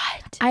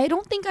 What? I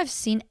don't think I've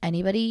seen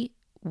anybody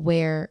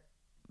wear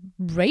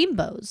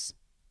rainbows.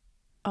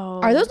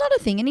 Oh, Are those not a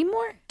thing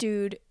anymore?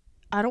 dude,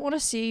 I don't want to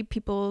see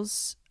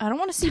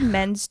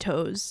men's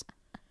toes.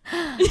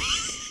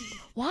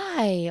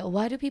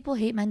 Why do people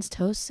hate men's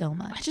toes so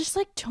much? I just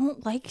like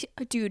don't like,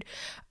 dude,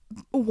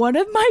 one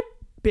of my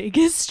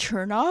biggest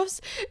turnoffs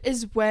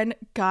is when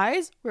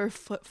guys wear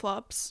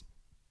flip-flops.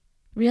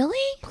 Really?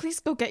 Please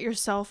go get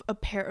yourself a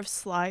pair of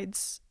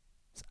slides.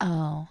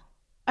 Oh,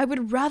 I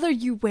would rather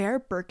you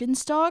wear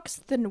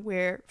Birkenstocks than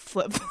wear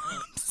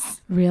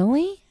flip-flops.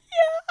 really?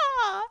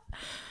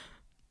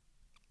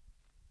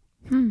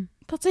 Yeah.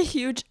 That's a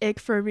huge ick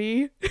for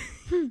me.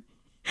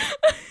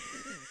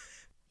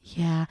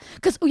 Yeah,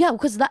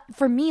 because that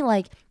for me,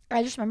 like,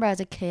 I just remember as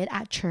a kid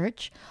at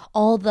church,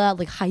 all the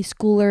like high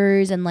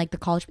schoolers and like the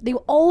college, they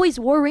always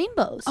wore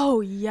rainbows.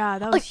 Oh yeah,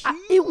 that like was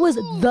it was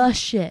the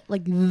shit,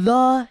 like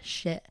the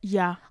shit.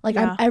 yeah. Like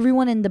yeah.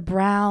 everyone in the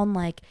brown,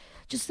 like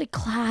just the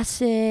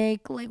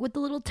classic, like with the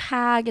little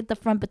tag at the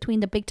front between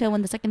the big toe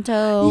and the second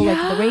toe,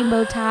 like the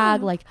rainbow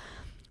tag, like.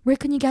 Where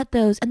can you get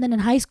those? And then in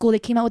high school, they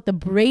came out with the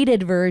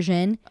braided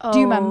version. Do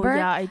you remember?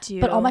 Yeah, I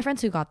do. But all my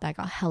friends who got that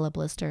got hella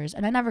blisters.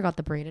 And I never got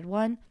the braided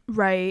one.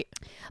 Right.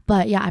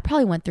 But yeah, I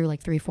probably went through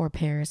like 3-4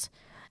 pairs.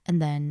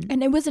 And then...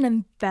 And it was an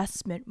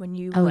investment when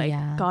you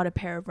got a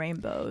pair of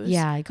rainbows.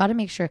 Yeah, I got to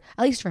make sure,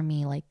 at least for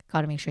me, like got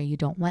to make sure you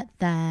don't wet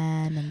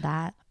them and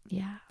that.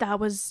 Yeah.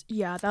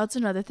 That's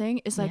another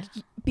thing. Is like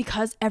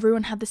because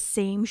everyone had the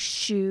same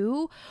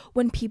shoe,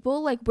 when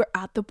people like were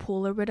at the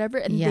pool or whatever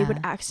and they would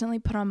accidentally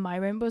put on my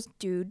rainbows,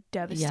 dude,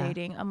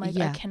 devastating. I'm like,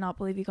 I cannot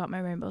believe you got my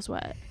rainbows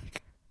wet.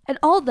 And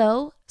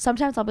although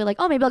sometimes I'll be like,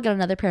 oh, maybe I'll get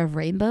another pair of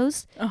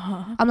rainbows.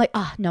 I'm like,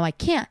 no, I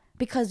can't,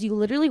 because you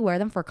literally wear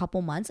them for a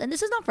couple months. And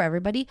this is not for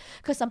everybody,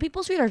 because some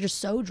people's feet are just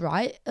so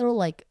dry. It'll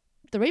like,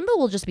 the rainbow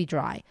will just be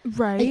dry.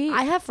 Right. Like,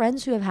 I have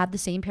friends who have had the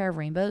same pair of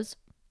rainbows.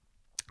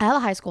 I have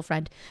a high school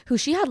friend who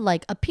she had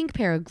like a pink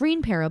pair, a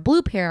green pair, a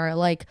blue pair,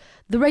 like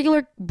the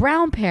regular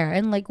brown pair,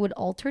 and like would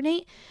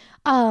alternate.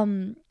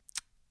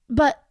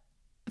 But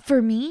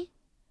for me,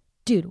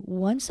 dude,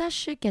 once that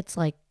shit gets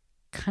like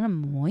kind of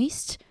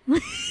moist,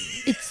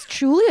 it's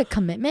truly a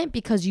commitment,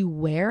 because you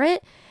wear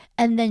it.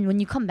 And then when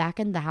you come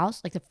back in the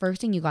house, like the first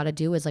thing you got to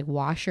do is like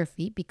wash your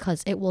feet,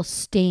 because it will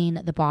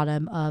stain the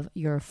bottom of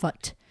your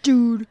foot.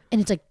 Dude.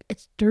 And it's like,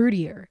 it's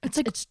dirtier.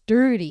 It's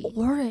dirty.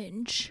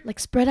 Orange. Like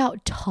spread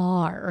out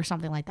tar or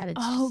something like that. It's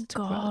just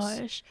gosh.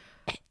 Gross.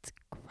 It's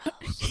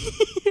gross.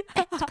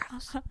 It's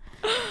gross.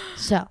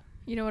 So.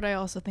 You know what I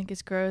also think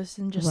is gross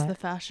in just the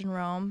fashion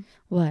realm?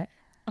 What?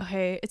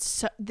 Okay,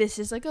 this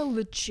is like a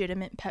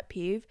legitimate pet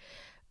peeve.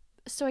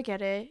 So I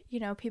get it. You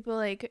know, people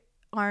like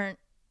aren't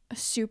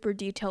super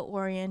detail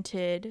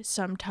oriented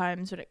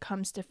sometimes when it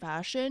comes to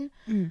fashion.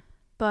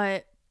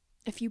 But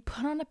if you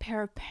put on a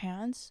pair of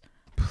pants,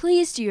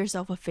 please do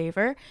yourself a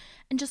favor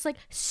and just like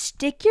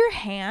stick your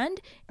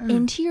hand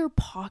into your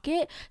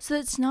pocket so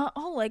that it's not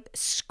all like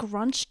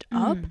scrunched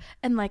up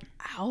and like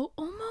out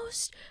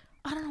almost.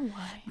 I don't know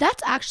why.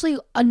 That's actually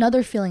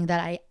another feeling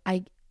that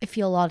I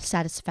feel a lot of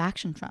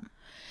satisfaction from.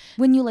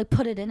 When you like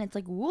put it in, it's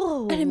like,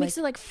 whoa. And it makes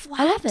it like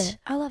flat.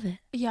 I love it.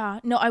 Yeah.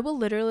 No, I will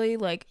literally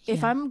like,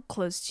 if I'm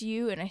close to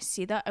you and I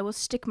see that, I will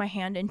stick my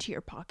hand into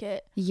your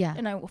pocket. Yeah.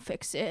 And I will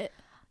fix it.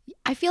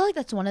 I feel like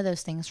that's one of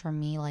those things for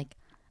me, like,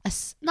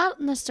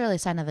 not necessarily a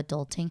sign of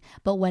adulting,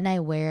 but when I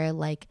wear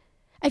like,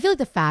 I feel like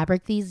the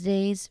fabric these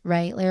days,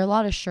 right? There are a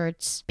lot of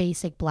shirts,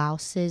 basic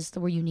blouses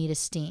where you need a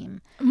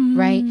steam,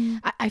 right?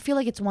 I feel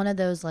like it's one of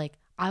those, like,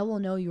 I will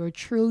know you're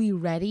truly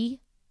ready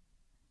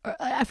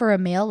for a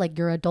male, like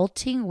you're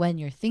adulting when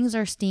your things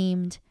are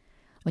steamed,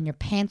 when your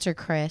pants are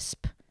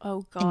crisp,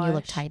 oh gosh, and you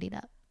look tidied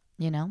up,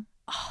 you know?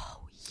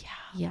 Oh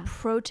yeah.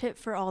 Pro tip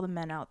for all the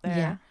men out there.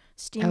 Yeah.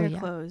 Steam your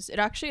clothes. It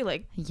actually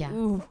like, yeah.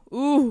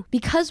 Ooh.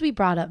 Because we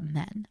brought up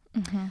men,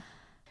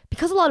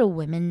 because a lot of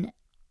women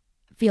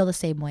feel the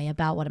same way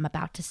about what I'm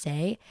about to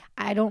say,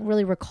 I don't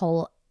really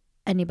recall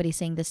anybody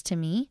saying this to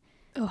me,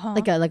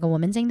 like a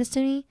woman saying this to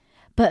me,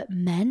 but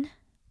men,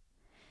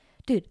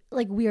 dude,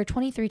 like we are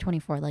 23,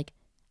 24, like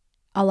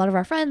a lot of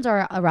our friends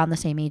are around the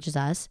same age as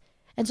us.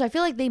 And so I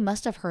feel like they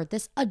must have heard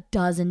this a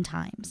dozen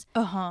times.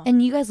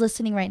 And you guys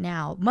listening right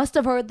now must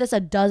have heard this a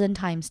dozen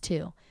times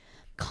too.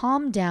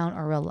 Calm down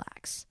or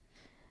relax.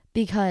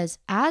 Because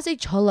as a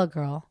chola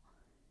girl,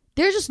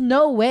 there's just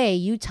no way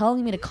you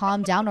telling me to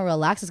calm down or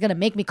relax is going to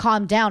make me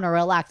calm down or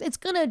relax. It's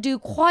going to do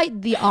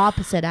quite the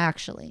opposite,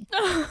 actually.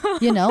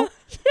 You know?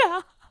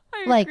 Yeah,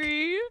 I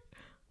agree.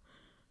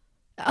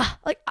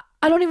 Like,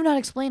 I don't even know how to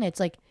explain it. It's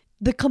like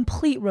the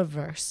complete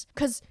reverse.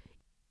 Because,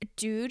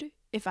 dude,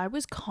 if I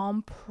was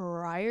calm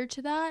prior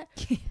to that,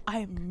 I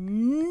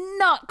am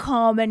not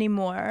calm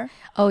anymore.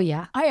 Oh,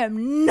 yeah. I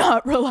am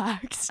not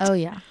relaxed. Oh,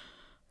 yeah.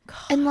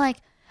 God. And, like,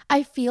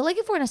 I feel like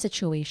if we're in a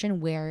situation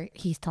where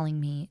he's telling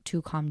me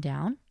to calm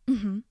down,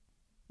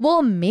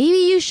 well, maybe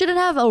you shouldn't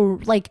have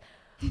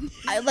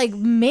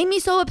made me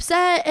so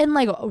upset and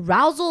like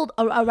aroused.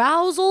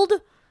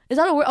 Is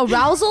that a word?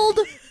 Aroused?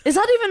 Is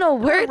that even a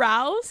word?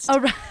 Aroused?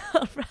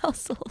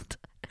 Aroused.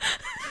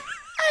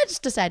 I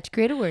just decided to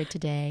create a word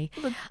today.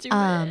 Let's do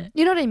it.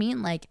 You know what I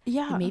mean? Like,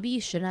 yeah. maybe you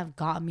shouldn't have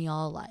gotten me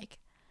all like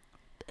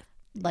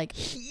like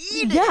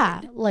heated.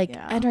 Yeah, like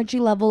energy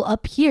level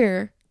up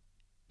here,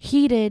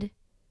 heated,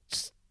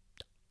 just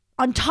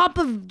on top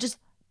of just.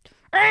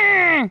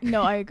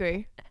 No, I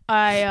agree.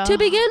 To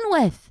begin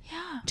with.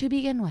 Yeah. To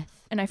begin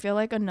with. And I feel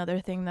like another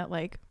thing that,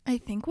 like, I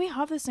think we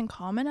have this in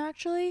common,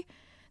 actually,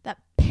 that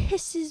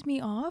pisses me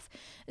off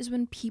is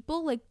when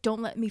people, like,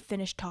 don't let me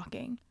finish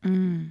talking.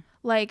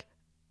 Like,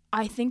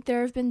 I think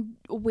there have been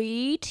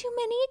way too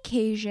many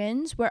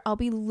occasions where I'll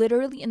be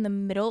literally in the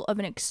middle of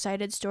an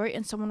excited story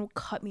and someone will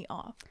cut me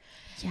off.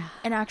 Yeah.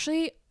 And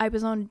actually, I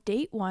was on a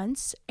date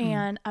once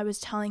and I was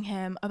telling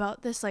him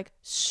about this, like,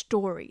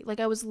 story. Like,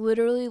 I was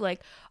literally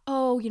like,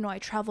 oh, you know, I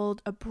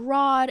traveled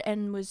abroad,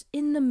 and was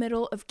in the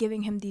middle of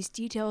giving him these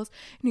details.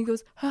 And he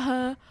goes,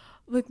 haha,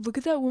 like, look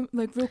at that woman,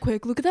 like, real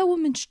quick, look at that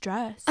woman's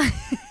dress.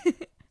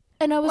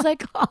 And I was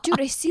like,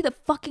 dude, I see the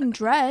fucking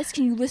dress.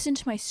 Can you listen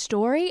to my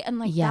story? And,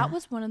 like, that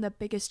was one of the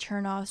biggest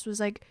turnoffs, was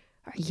like,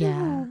 are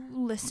you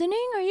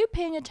listening? Are you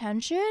paying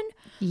attention?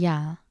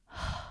 Yeah.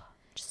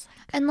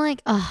 And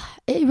like,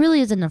 it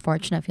really is an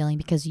unfortunate feeling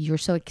because you're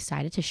so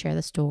excited to share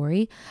the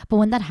story. But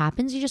when that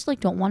happens, you just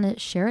like don't want to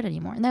share it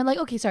anymore. And they're like,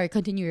 okay, sorry,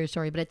 continue your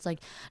story. But it's like,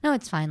 no,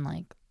 it's fine.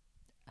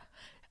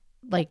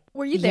 Like,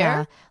 were you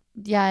there?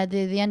 Yeah.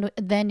 The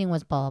ending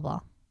was blah, blah, blah.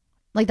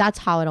 Like, that's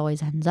how it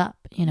always ends up,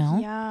 you know?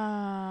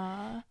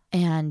 Yeah.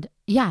 And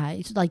yeah,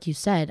 it's like you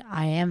said,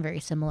 I am very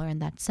similar in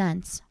that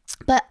sense.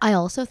 But I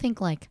also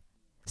think like,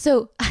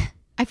 so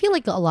I feel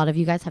like a lot of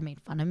you guys have made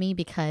fun of me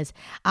because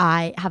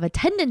I have a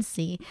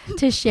tendency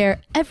to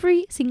share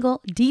every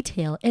single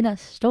detail in a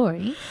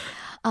story.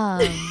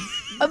 But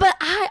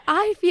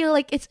I feel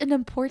like it's an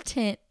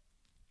important,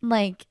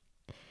 like,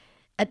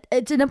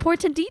 it's an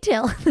important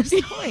detail in the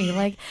story.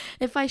 Like,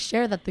 if I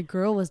share that the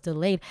girl was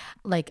delayed,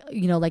 like,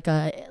 you know, like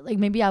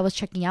maybe I was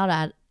checking out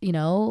at, you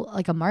know,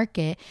 like a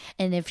market,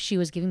 and if she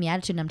was giving me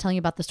attitude, and I'm telling you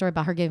about the story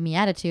about her giving me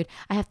attitude,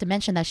 I have to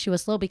mention that she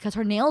was slow because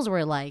her nails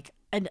were like,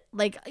 and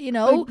like, you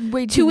know,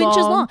 way 2 inches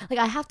long. long. Like,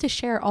 I have to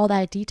share all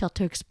that detail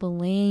to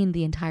explain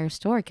the entire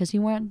story because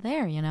you weren't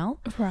there, you know?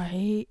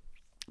 Right.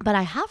 But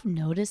I have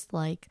noticed,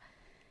 like,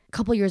 a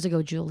couple years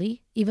ago,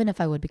 Julie, even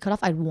if I would be cut off,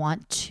 I'd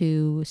want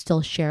to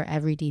still share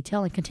every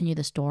detail and continue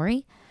the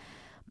story.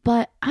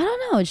 But I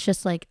don't know. It's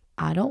just like,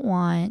 I don't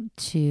want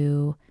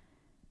to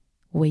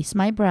waste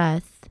my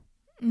breath,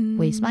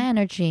 waste my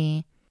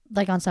energy,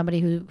 like on somebody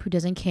who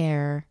doesn't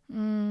care,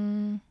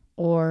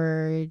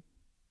 or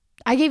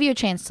I gave you a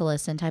chance to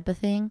listen type of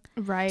thing.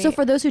 Right. So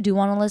for those who do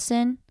want to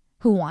listen,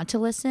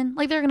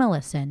 like, they're going to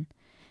listen,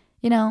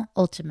 you know,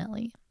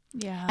 ultimately.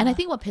 Yeah. And I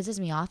think what pisses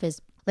me off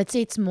is, let's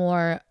say it's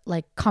more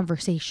like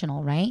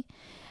conversational, right?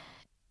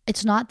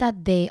 It's not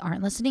that they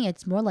aren't listening.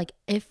 It's more like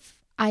if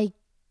I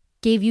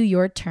gave you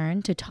your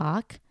turn to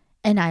talk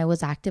and I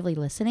was actively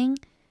listening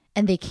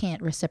and they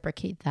can't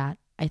reciprocate that.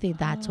 I think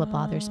that's what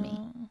bothers me.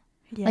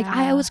 Yeah. Like,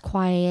 I was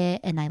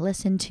quiet and I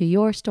listened to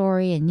your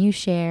story and you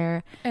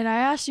share. And I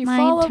asked you My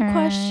follow-up turn.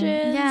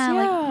 questions. Yeah,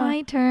 like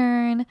my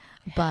turn.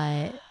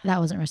 But that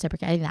wasn't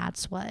reciprocated. I think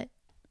that's what.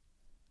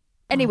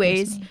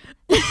 Anyways.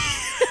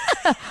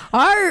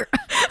 Art.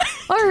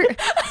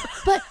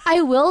 But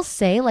I will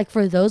say, like,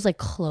 for those like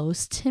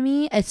close to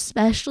me,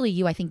 especially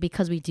you, I think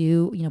because we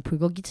do, you know,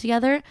 Prugogi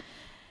together,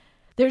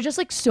 there's just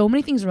like so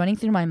many things running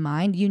through my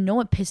mind. You know,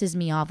 what pisses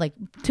me off, like,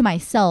 to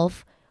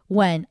myself,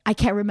 when I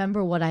can't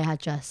remember what I had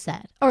just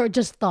said or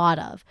just thought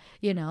of,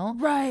 you know?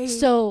 Right.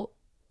 So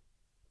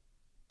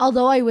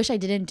although I wish I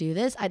didn't do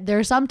this, there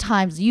are some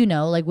times, you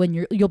know, like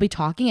when you'll be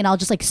talking and I'll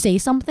just like say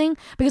something,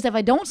 because if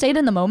I don't say it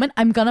in the moment,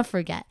 I'm gonna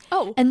forget.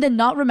 Oh. And then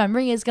not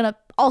remembering is gonna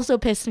also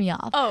piss me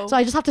off. Oh. So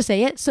I just have to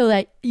say it so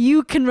that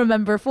you can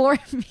remember for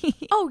me.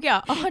 Oh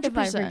yeah, 100%. If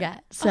I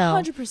forget. So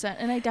 100%.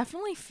 And I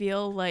definitely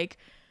feel like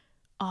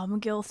I'm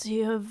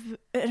guilty of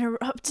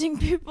interrupting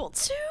people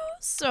too.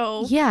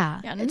 So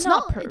yeah, it's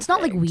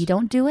not like we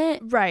don't do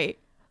it, right?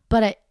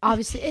 But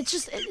obviously, it's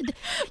just.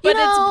 But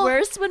it's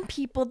worse when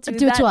people do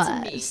that to to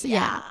us. me.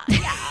 Yeah,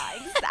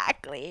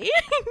 exactly.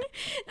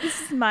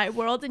 This is my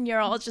world, and you're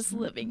all just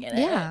living in it.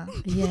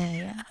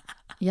 Yeah.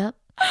 Yep.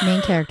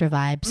 Main character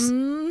vibes.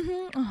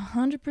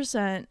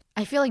 100%.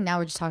 I feel like now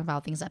we're just talking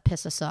about things that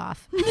piss us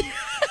off.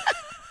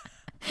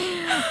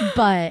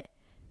 But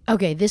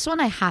okay, this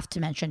one I have to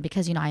mention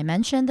because, you know, I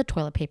mentioned the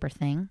toilet paper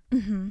thing,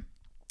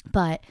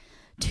 but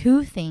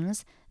two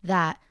things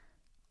that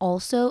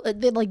also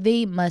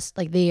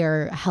they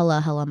are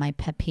hella my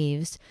pet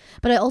peeves,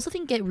 but I also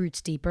think it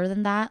roots deeper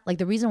than that. Like,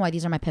 the reason why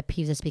these are my pet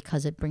peeves is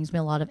because it brings me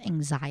a lot of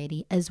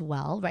anxiety as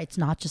well, right? It's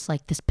not just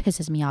like this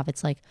pisses me off.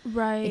 It's like,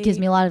 right, it gives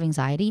me a lot of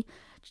anxiety.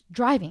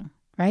 Driving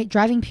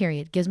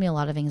period gives me a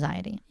lot of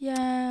anxiety.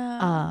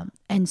 Yeah.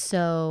 And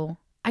so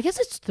I guess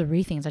it's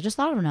three things. I just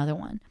thought of another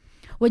one.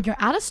 When you're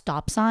at a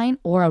stop sign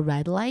or a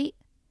red light,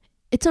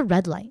 it's a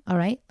red light, all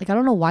right? Like, I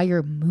don't know why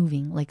you're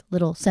moving like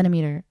little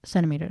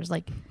centimeters.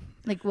 Like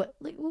what?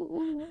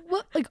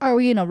 Like, are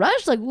we in a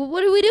rush? Like,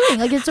 what are we doing?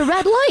 Like, it's a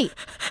red light.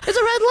 It's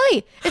a red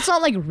light. It's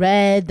not like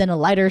red, then a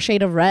lighter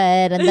shade of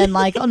red, and then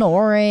like an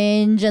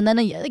orange, and then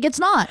like, it's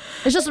not.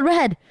 It's just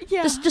red.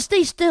 Yeah. Just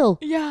stay still.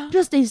 Yeah.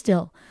 Just stay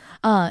still.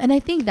 And I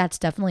think that's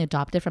definitely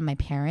adopted from my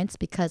parents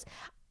because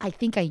I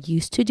think I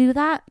used to do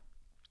that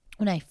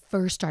when I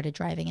first started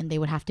driving and they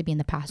would have to be in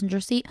the passenger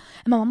seat.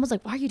 And my mom was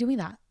like, why are you doing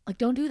that? Like,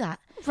 don't do that.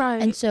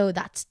 Right. And so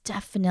that's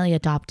definitely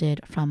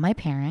adopted from my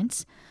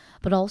parents,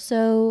 but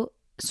also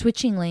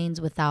switching lanes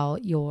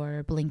without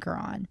your blinker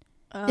on,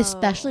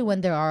 especially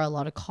when there are a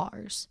lot of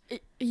cars.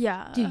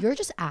 Yeah. Dude, you're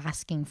just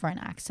asking for an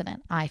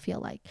accident, I feel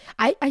like.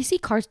 I see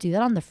cars do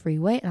that on the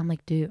freeway and I'm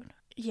like, dude.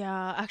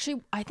 Yeah,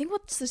 actually, I think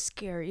what's the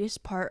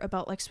scariest part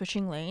about like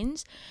switching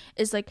lanes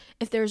is like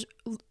if there's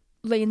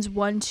lanes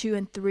 1, 2,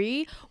 and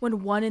 3,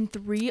 when 1 and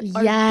 3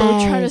 are both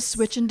trying to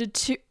switch into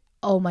 2.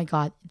 Oh my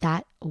God.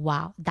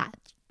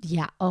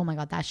 Oh my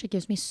God. That shit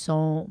gives me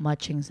so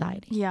much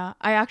anxiety. Yeah.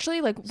 I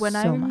actually like when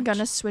I'm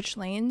gonna switch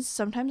lanes,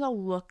 sometimes I'll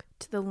look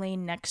to the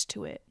lane next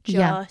to it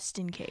just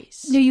in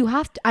case. No, you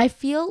have to. I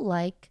feel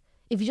like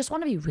if you just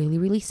want to be really,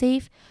 really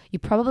safe, you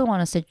probably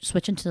want to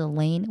switch into the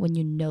lane when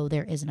you know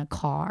there isn't a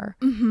car,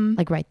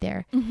 like right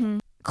there.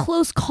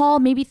 Close call,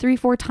 maybe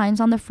 3-4 times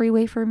on the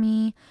freeway for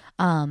me.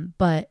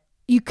 But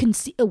you can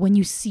see when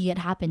you see it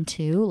happen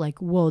too, like,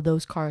 whoa,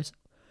 those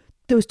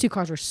two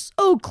cars were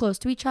so close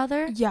to each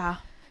other. Yeah.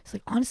 It's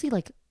like, honestly,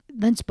 like,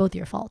 then it's both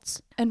your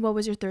faults. And what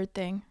was your third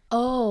thing?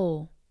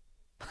 Oh,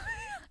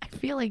 I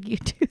feel like you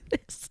do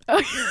this.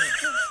 Okay.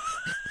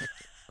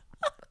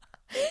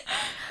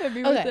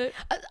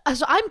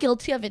 So I'm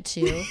guilty of it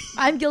too.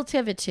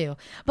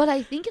 But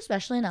I think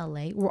especially in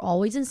LA, we're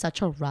always in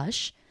such a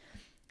rush.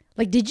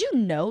 Like, did you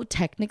know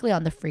technically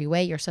on the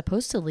freeway, you're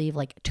supposed to leave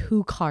like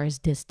 2 cars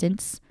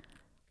distance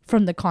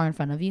from the car in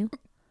front of you?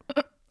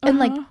 And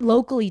like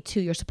locally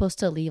too, you're supposed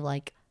to leave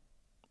like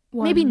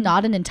maybe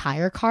not an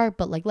entire car,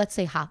 but like let's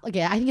say half.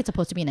 Okay, I think it's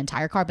supposed to be an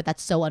entire car, but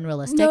that's so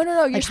unrealistic. No.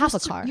 Like you're half a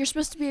car. You're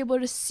supposed to be able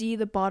to see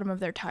the bottom of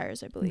their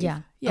tires, I believe.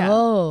 Yeah. Yeah.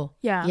 Oh.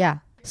 Yeah. Yeah.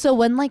 So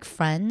when like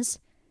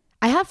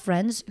I have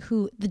friends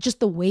who just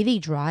the way they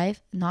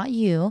drive, not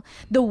you,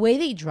 the way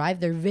they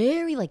drive, they're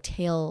very like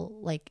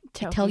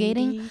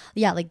tailgating.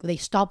 Yeah, like they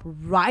stop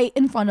right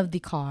in front of the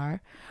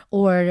car,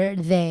 or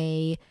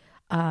they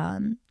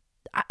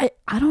I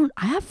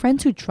have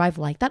friends who drive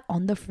like that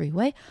on the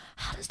freeway.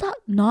 How does that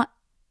not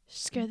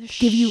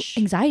give you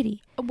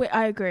anxiety? Wait,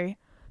 I agree.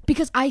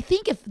 Because I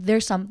think if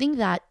there's something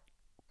that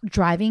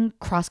driving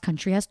cross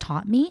country has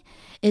taught me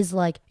is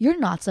like you're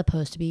not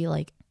supposed to be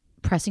like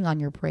pressing on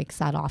your brakes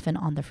that often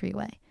on the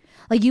freeway.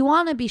 Like you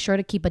want to be sure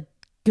to keep a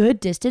good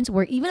distance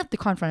where even if the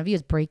car in front of you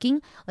is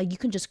braking, like you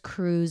can just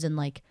cruise and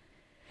like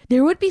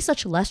there would be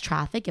such less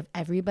traffic if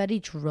everybody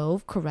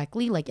drove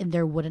correctly, like, and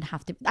there wouldn't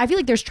have to. I feel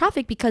like there's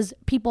traffic because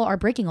people are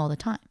braking all the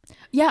time.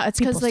 Yeah, it's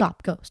because like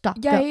stop,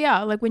 go.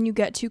 Yeah. Like when you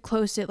get too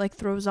close, it like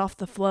throws off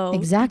the flow.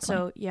 Exactly.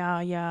 So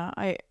yeah,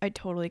 I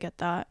totally get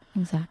that.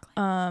 Exactly.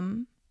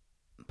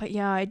 But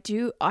yeah, I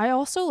do. I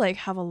also like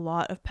have a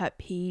lot of pet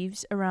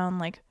peeves around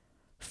like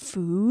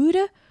food.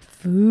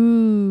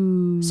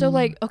 So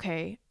like,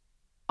 okay,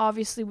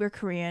 obviously we're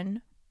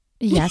Korean.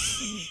 Yes.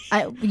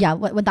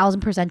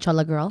 1000%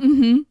 chola girl.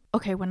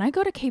 Okay, when I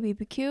go to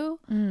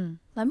KBBQ,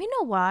 let me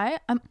know why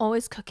I'm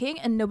always cooking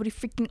and nobody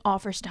freaking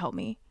offers to help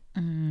me.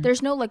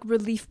 There's no like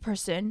relief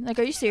person. Like,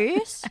 are you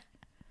serious?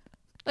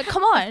 Like,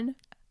 come on.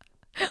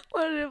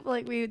 What if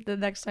like the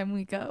next time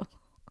we go,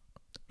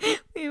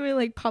 we were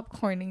like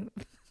popcorning?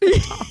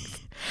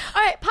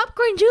 All right,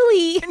 popcorn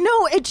Julie.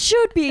 No, it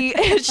should be.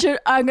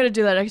 I'm gonna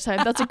do that next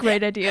time. That's a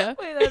great idea.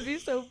 Wait, that'd be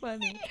so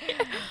funny.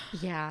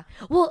 Yeah.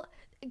 Well,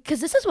 because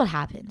this is what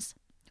happens.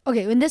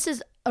 Okay, and this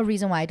is a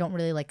reason why I don't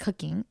really like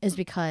cooking is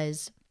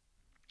because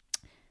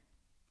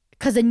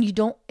then you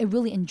don't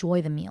really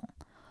enjoy the meal.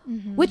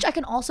 Which I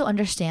can also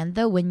understand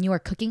though. When you are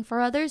cooking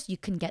for others, you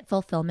can get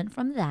fulfillment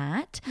from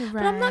that. Right.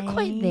 But I'm not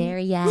quite there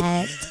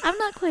yet.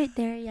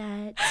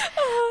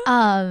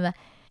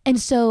 And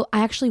so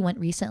I actually went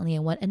recently,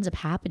 and what ends up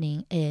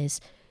happening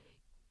is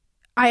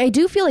I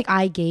do feel like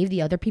I gave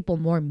the other people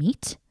more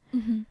meat,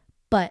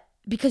 but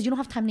because you don't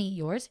have time to eat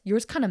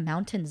yours kind of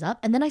mountains up,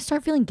 and then I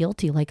start feeling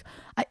guilty, like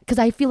because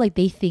I feel like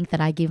they think that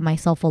I gave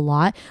myself a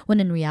lot when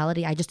in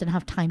reality I just didn't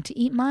have time to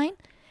eat mine.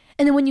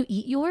 And then when you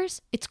eat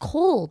yours, it's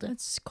cold.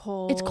 It's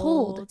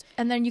cold.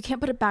 And then you can't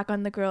put it back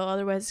on the grill,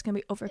 otherwise it's gonna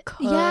be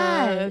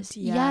overcooked.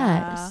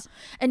 Yes.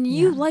 And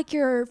you like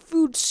your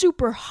food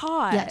super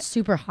hot. Yeah,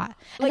 super hot.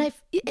 Like,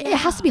 and it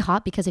has to be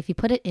hot because if you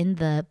put it in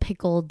the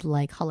pickled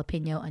like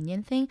jalapeno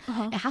onion thing,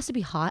 it has to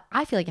be hot.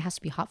 I feel like it has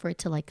to be hot for it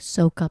to like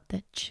soak up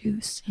the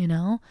juice, you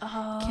know? It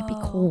can't be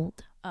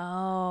cold.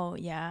 Oh,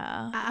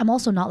 yeah. I'm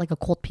also not like a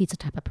cold pizza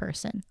type of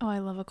person. Oh, I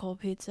love a cold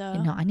pizza.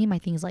 No, I need my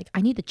things like,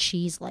 I need the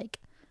cheese like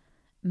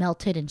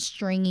melted and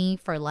stringy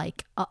for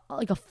like a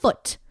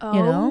foot, you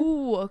know?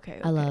 Oh,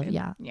 okay. I love,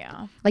 yeah.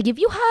 Like if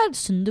you had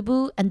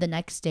sundubu and the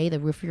next day the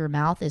roof of your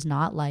mouth is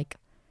not like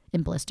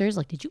in blisters,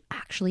 like did you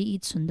actually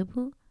eat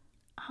sundubu?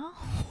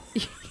 Oh.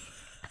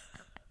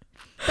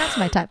 That's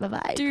my type of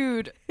vibe.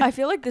 Dude, I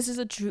feel like this is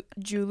a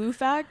Julu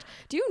fact.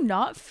 Do you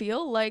not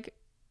feel like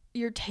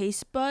your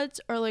taste buds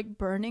are like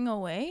burning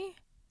away?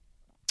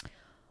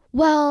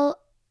 Well,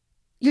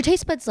 your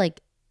taste buds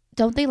like,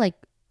 don't they like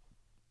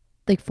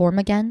form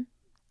again?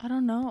 I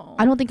don't know.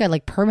 I don't think I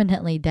like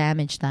permanently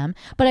damage them,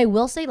 but I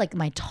will say like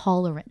my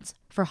tolerance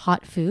for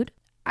hot food.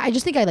 I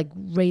just think I like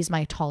raise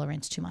my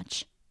tolerance too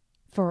much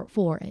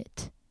for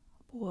it.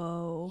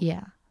 Whoa.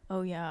 Yeah.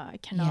 Oh yeah, I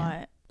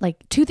cannot.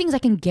 Like 2 things I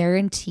can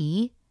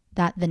guarantee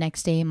that the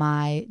next day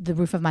the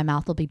roof of my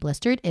mouth will be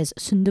blistered is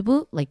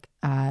sundubu, like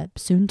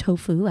soon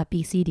tofu at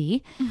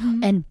BCD,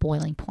 and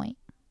boiling point,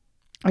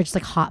 or just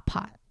like hot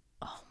pot.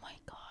 Oh my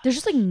god. There's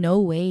just like no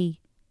way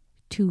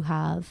to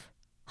have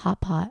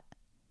hot pot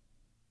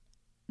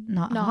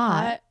not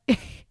hot.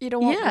 You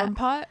don't want Yeah. warm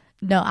pot?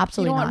 No, You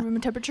absolutely don't not. want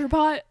room temperature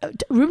pot?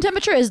 Room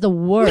temperature is the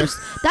worst.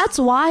 That's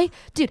why,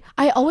 dude,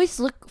 I always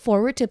look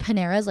forward to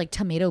Panera's like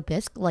tomato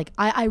bisque. Like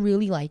I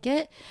really like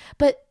it.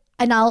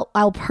 And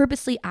I'll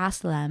purposely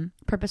ask them,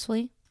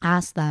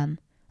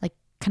 like,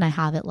 can I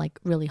have it like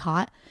really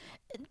hot?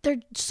 Their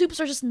soups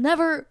are just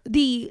never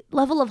the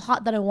level of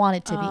hot that I want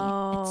it to be.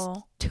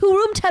 Oh. It's too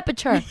room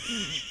temperature.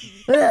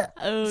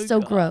 Oh, So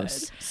God.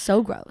 gross.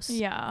 So gross.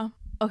 Yeah.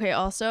 Okay,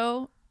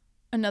 also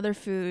another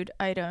food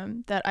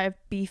item that I have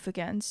beef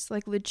against,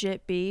 like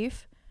legit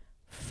beef,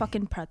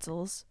 fucking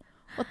pretzels.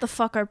 What the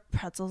fuck are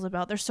pretzels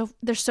about?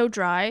 They're so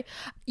dry.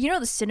 You know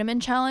the cinnamon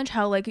challenge,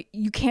 how like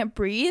you can't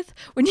breathe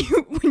when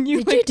you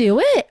Did like, you do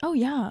it? Oh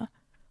yeah.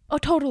 Oh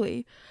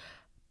totally.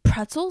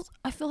 Pretzels,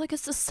 I feel like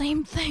it's the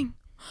same thing.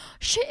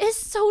 Shit is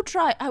so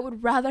dry. I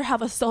would rather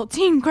have a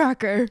saltine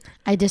cracker.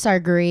 I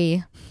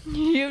disagree.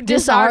 You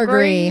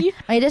Disagree.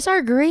 I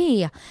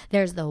disagree.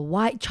 There's the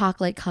white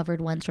chocolate covered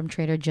ones from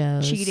Trader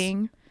Joe's.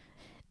 Cheating.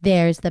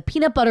 There's the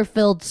peanut butter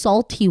filled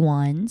salty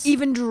ones.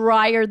 Even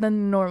drier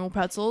than normal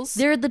pretzels.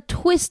 They're the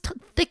twist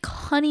thick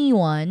honey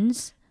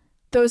ones.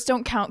 Those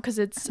don't count because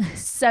it's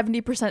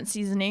 70%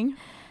 seasoning.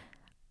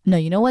 No,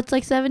 you know what's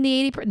like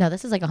 70, 80%? No,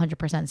 this is like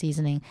 100%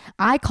 seasoning.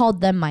 I called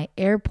them my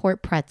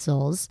airport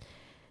pretzels.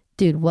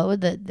 Dude, what were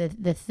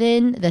the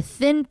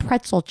thin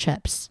pretzel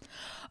chips?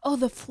 Oh,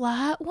 the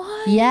flat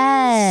one?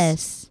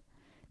 Yes.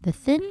 The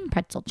thin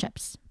pretzel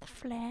chips. The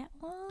flat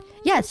one?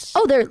 Yes.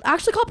 Oh, they're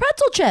actually called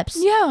pretzel chips.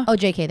 Yeah. Oh,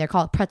 JK, they're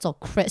called pretzel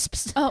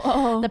crisps.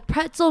 Oh. The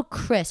pretzel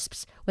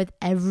crisps with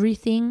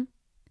everything,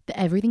 the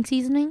everything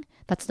seasoning,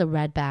 that's the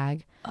red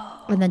bag.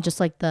 Oh. And then just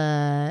like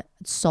the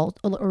salt,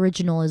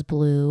 original is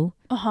blue.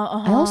 Uh-huh.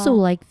 I also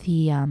like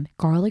the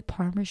garlic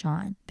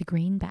parmesan, the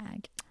green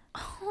bag.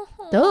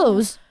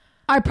 Those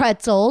are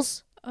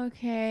pretzels.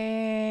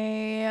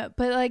 Okay.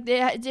 But like,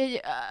 that's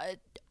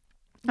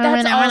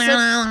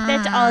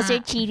also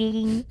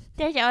cheating.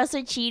 That's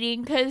also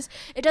cheating because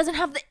it doesn't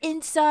have the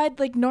inside,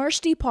 like,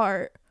 nasty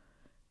part.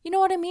 You know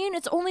what I mean?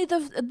 It's only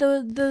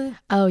the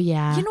Oh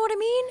yeah. you know what I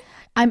mean?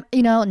 I'm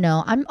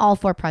all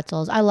for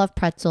pretzels. I love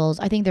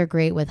pretzels. I think they're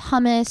great with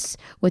hummus,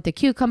 with the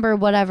cucumber,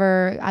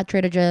 whatever at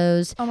Trader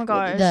Joe's. Oh my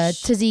gosh. The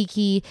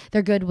tzatziki,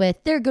 they're good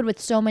with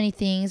so many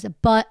things.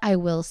 But I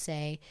will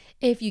say,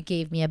 if you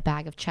gave me a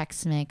bag of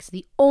Chex Mix,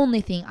 the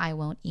only thing I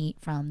won't eat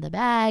from the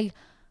bag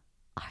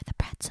are the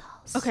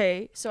pretzels.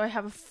 Okay, so I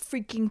have a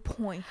freaking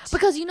point.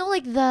 Because you know,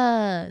 like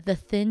the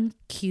thin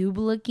cube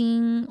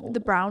looking, The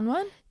brown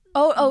one?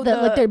 Oh,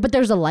 but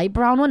there's a light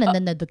brown one and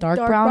then the dark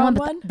brown one.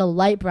 But one? the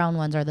light brown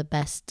ones are the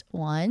best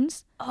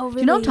ones. Oh, really? Do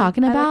you know what I'm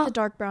talking I about? like the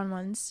dark brown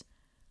ones.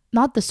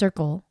 Not the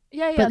circle.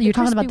 Yeah, But the you're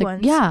talking crispy about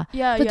the ones.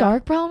 yeah. The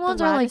dark brown ones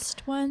the are like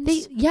raddest ones.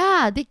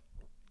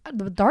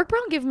 the dark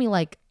brown give me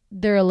like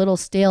they're a little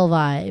stale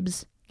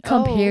vibes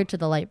compared to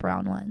the light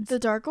brown ones. The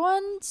dark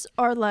ones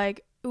are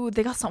like, ooh,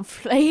 they got some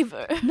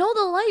flavor. No,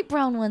 the light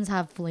brown ones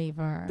have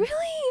flavor.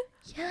 Really?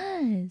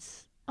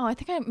 Yes. Oh, I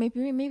think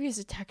maybe it's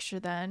a texture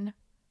then.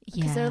 Yeah.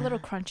 Because they're a little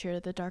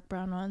crunchier, the dark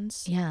brown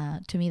ones. Yeah,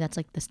 to me that's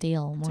like the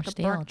stale, more like a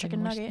stale. burnt It's like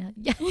chicken more nugget.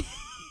 stale. Yeah.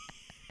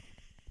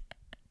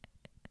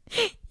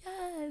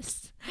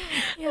 Yes.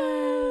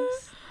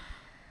 Yes.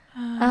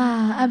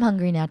 I'm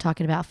hungry now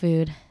talking about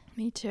food.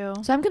 Me too.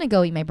 So I'm going to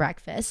go eat my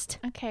breakfast.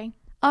 Okay.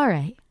 All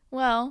right.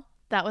 Well,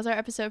 that was our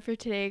episode for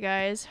today,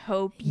 guys.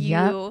 Hope you...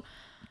 Yep.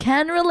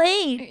 Can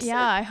relate.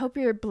 Yeah, I hope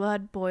your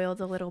blood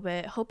boiled a little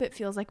bit. Hope it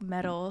feels like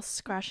metal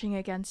scratching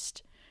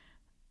against...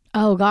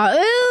 Oh, God.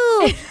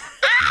 Ooh.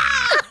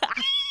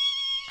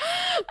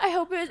 I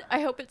hope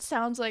it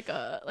sounds like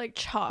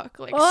chalk,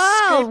 like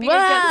Whoa, scraping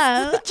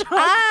against the chalk.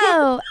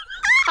 Ow.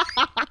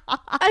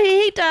 I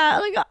hate that.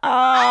 Like, Do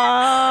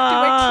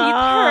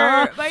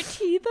my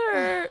teeth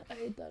hurt. I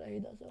hate that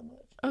so much.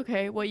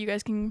 Okay, well, you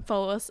guys can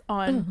follow us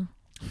on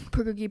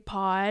Purgogi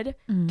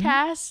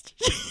Podcast.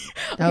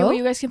 Okay, Oh? well,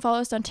 you guys can follow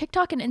us on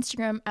TikTok and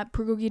Instagram at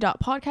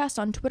Purgogi.podcast,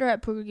 on Twitter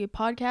at Purgogi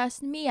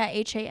Podcast, me at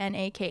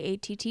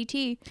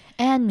HANAKATTT.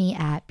 And me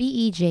at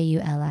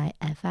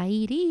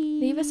BEJULIFIED.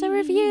 Leave us a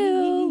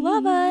review.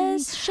 Love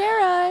us. Share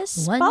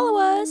us. Follow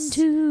us. 1,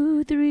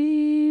 2,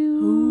 3.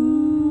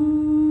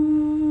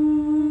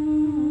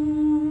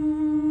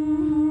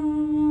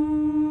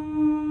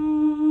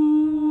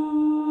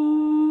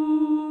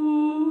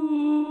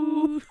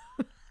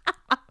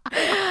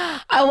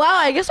 Oh, wow,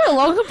 I guess our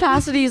lung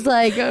capacity is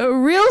like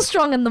real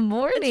strong in the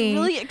morning. It's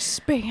really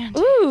expand.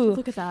 Ooh.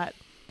 Look at that.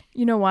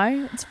 You know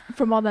why? It's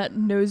from all that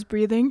nose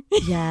breathing.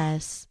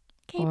 Yes.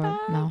 Okay, Or bye.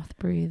 mouth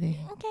breathing.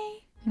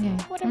 Okay. Okay.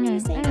 Whatever you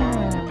say.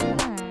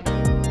 Bye.